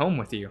feel at home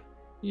with you.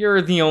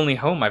 You're the only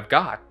home I've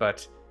got,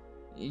 but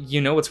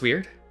you know what's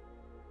weird?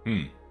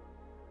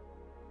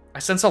 I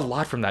sense a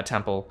lot from that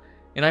temple,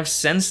 and I've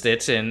sensed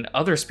it in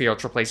other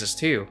spiritual places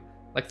too,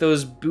 like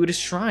those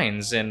Buddhist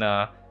shrines in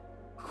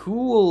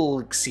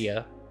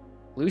Hulxia.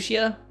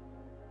 Lucia?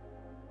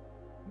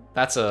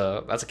 That's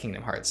a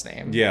Kingdom Hearts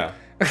name. Yeah.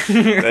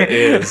 That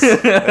is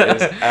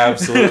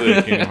absolutely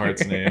a Kingdom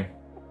Hearts name.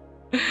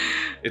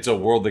 It's a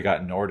world that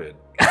got Norded.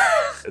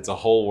 It's a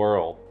whole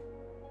world.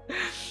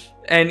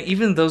 And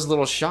even those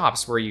little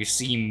shops where you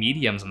see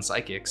mediums and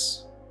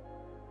psychics.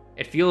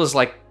 It feels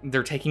like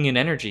they're taking in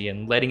energy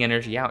and letting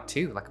energy out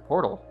too, like a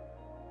portal.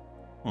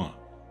 Huh.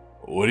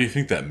 What do you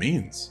think that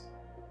means?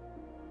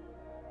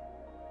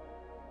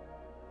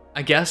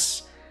 I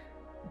guess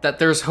that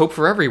there's hope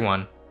for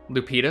everyone.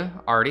 Lupita,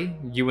 Artie,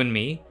 you and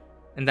me,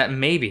 and that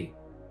maybe,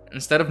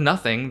 instead of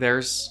nothing,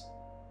 there's...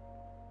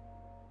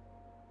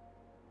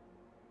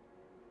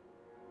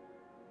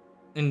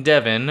 And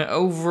Devin,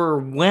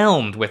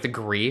 overwhelmed with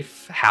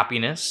grief,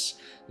 happiness,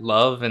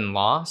 love, and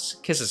loss,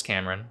 kisses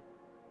Cameron.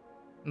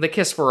 They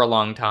kiss for a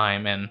long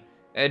time, and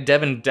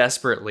Devin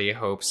desperately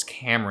hopes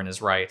Cameron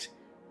is right.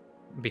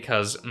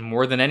 Because,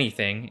 more than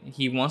anything,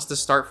 he wants to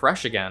start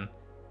fresh again,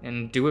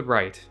 and do it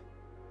right.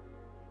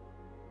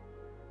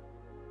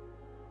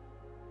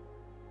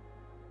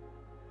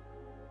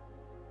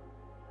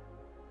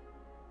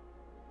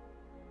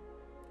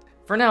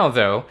 For now,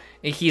 though,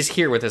 he's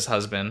here with his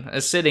husband,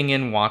 sitting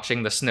in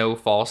watching the snow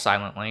fall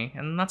silently,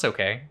 and that's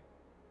okay.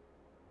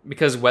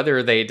 Because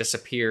whether they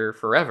disappear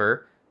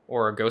forever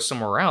or go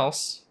somewhere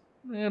else,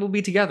 it'll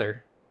be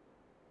together.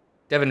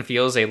 Devin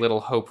feels a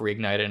little hope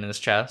reignited in his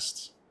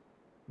chest.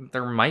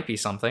 There might be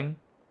something.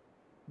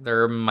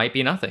 There might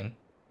be nothing.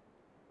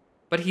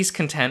 But he's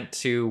content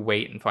to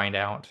wait and find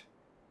out.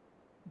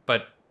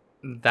 But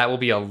that will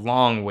be a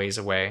long ways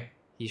away,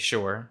 he's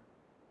sure.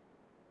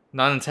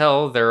 Not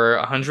until they're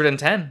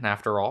 110,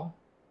 after all.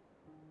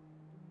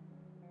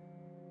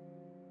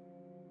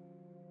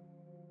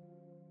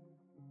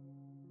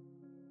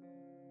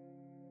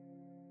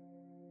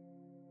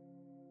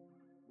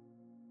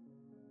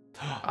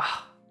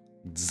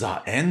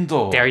 The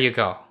Endo. There you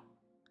go.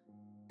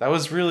 That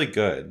was really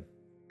good.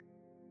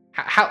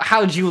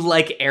 How'd you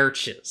like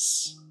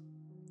Arches?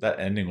 That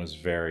ending was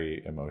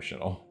very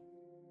emotional.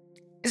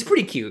 It's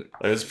pretty cute.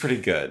 It was pretty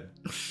good.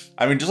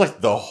 I mean, just like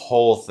the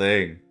whole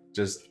thing.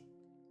 Just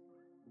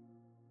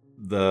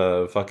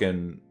the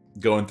fucking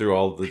going through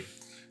all the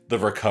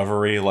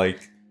recovery,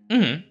 like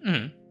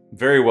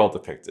very well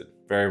depicted.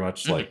 Very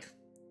much like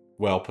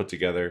well put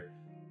together.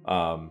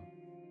 I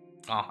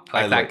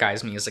like that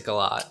guy's music a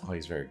lot. Oh,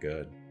 he's very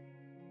good.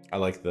 I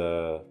like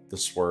the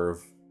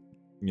swerve,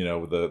 you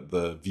know,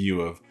 the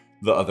view of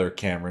the other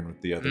Cameron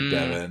with the other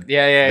Devin.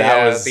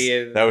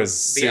 That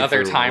was the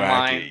other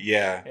timeline. Wacky.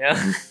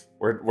 Yeah.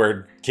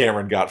 Where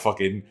Cameron got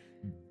fucking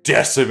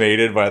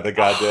decimated by the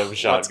goddamn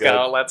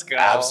shotgun. Let's go.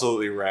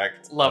 Absolutely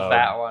wrecked. Love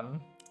that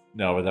one.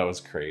 No, but that was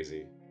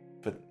crazy.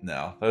 But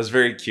no, that was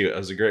very cute. That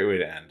was a great way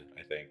to end,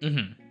 I think. You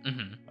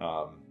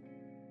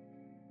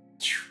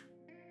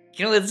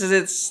know, it's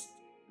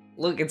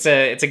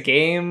a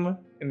game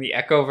in the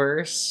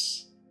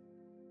Echoverse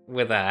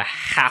with a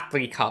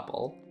happy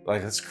couple.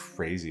 Like, that's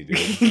crazy, dude.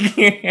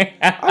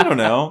 I don't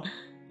know.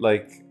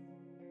 Like,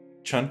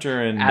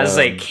 Chunter and... As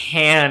a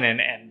canon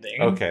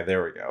ending. Okay,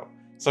 there we go.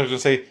 So I was going to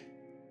say,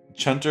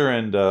 Chunter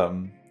and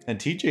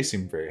TJ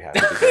seem very happy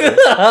together.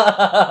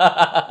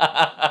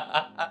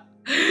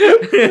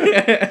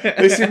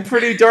 They seem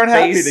pretty darn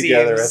happy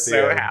together at the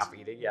so end.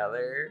 Happy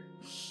together.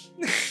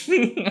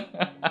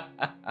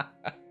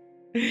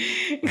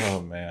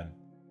 Oh, man.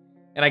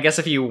 And I guess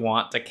if you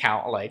want to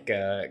count, like,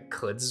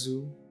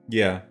 Kudzu.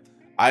 Yeah.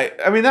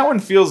 I mean, that one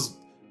feels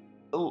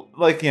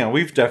like, you know,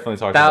 we've definitely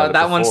talked about it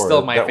that before. One's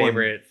still my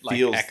favorite, like,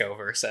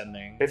 Echoverse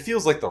ending. It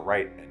feels like the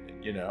right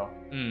ending, you know?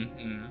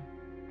 Mm-hmm.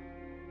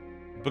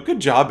 But good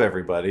job,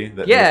 everybody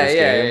that made this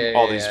game.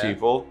 All these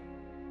people.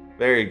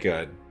 Very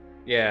good.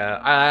 Yeah,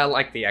 I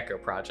like the Echo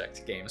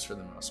Project games for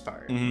the most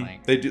part.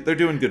 Mm-hmm. Like, they're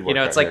doing good work. You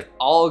know, it's like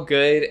all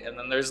good, and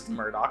then there's the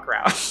Murdoch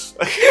route.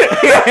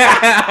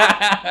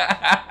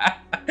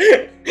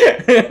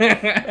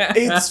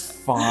 It's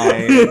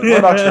fine.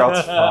 Murdoch's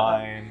route's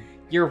fine.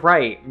 You're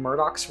right.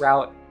 Murdoch's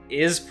route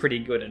is pretty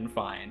good and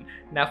fine.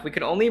 Now, if we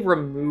could only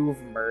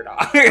remove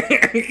Murdoch.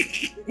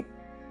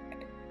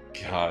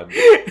 God.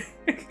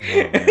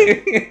 Oh,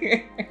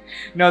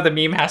 no, the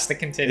meme has to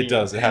continue. It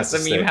does. It has to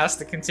The meme has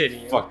to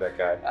continue. Fuck that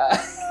guy.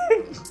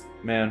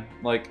 Man,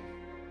 like,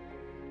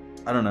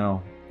 I don't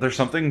know. There's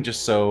something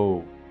just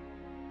so...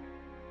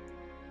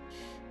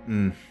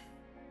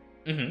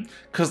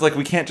 Because, like,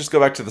 we can't just go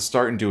back to the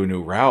start and do a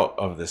new route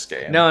of this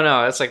game.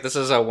 No. It's like, this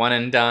is a one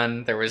and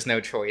done. There was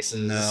no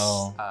choices.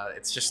 No.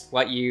 It's just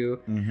what you...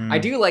 I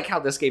do like how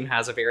this game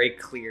has a very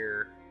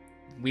clear...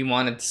 We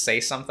wanted to say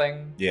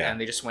something. Yeah. And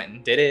they just went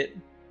and did it.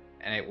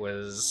 And it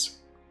was...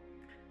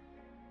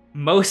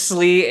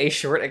 mostly a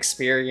short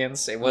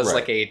experience. It was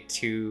like a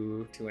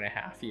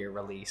 2.5 year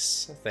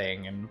release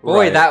thing, and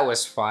boy, that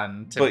was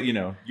fun. But you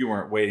know, you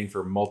weren't waiting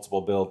for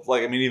multiple builds.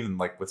 Like, I mean, even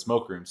like with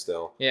Smoke Room,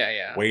 still,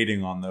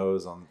 waiting on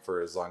those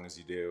for as long as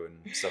you do and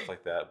stuff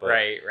like that. But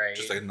right.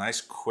 Just like a nice,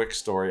 quick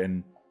story,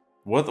 and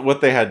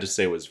what they had to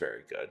say was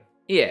very good.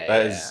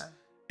 It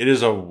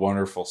is a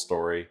wonderful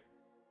story.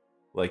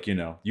 Like, you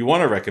know, you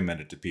want to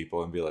recommend it to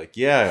people and be like,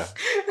 yeah,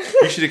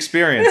 you should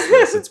experience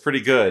this. It's pretty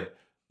good.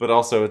 But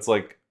also, it's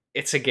like,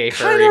 it's a gay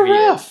furry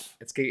VM.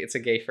 It's a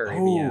gay furry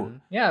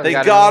VM. Yeah, they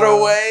got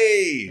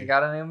away. They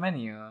got a new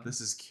menu. This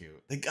is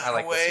cute. They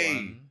got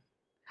away.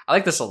 I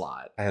like this a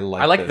lot. I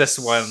like this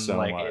one. So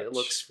like much. It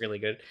looks really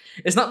good.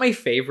 It's not my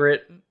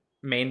favorite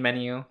main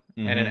menu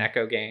in an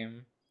Echo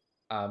game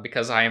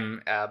because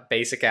I'm a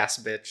basic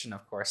ass bitch, and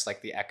of course,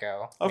 like the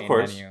Echo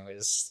menu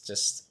is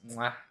just.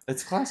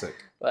 It's classic.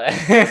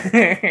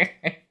 The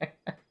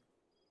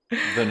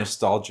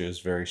nostalgia is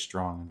very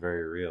strong and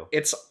very real.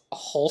 It's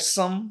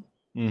wholesome.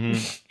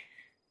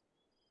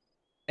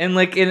 And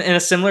like in a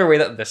similar way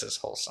that this is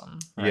wholesome,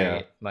 right?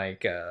 Yeah.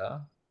 Like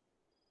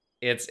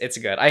it's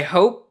good. I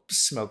hope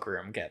Smoke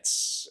Room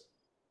gets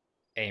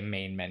a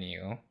main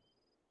menu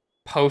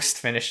post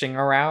finishing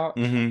a route.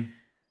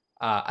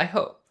 I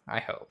hope.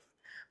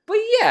 But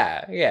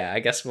yeah,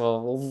 I guess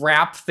we'll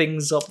wrap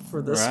things up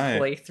for this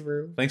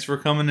playthrough. Thanks for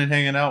coming and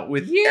hanging out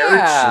with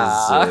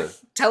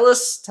Arches. Tell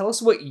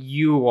us what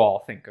you all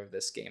think of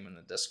this game in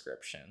the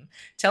description.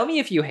 Tell me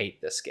if you hate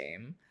this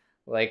game.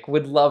 Like,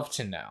 would love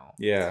to know.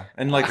 Yeah,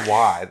 and like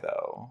why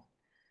though?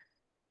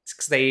 It's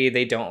because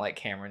they don't like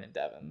Cameron and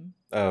Devin.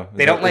 Oh,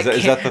 they don't like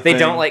they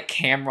don't like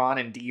Cameron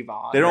and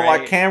Devon. They don't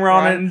like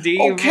Cameron and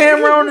Devon. Oh,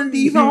 Cameron and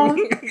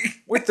Devon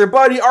with their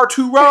buddy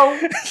Arturo.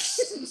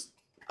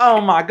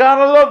 Oh my god,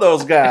 I love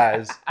those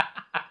guys.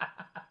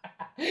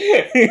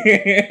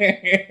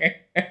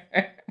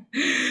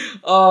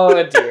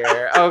 Oh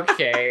dear.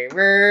 Okay,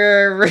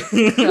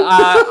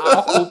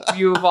 I hope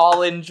you've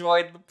all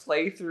enjoyed the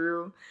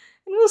playthrough, and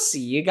we'll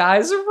see you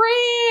guys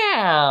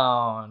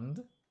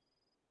around.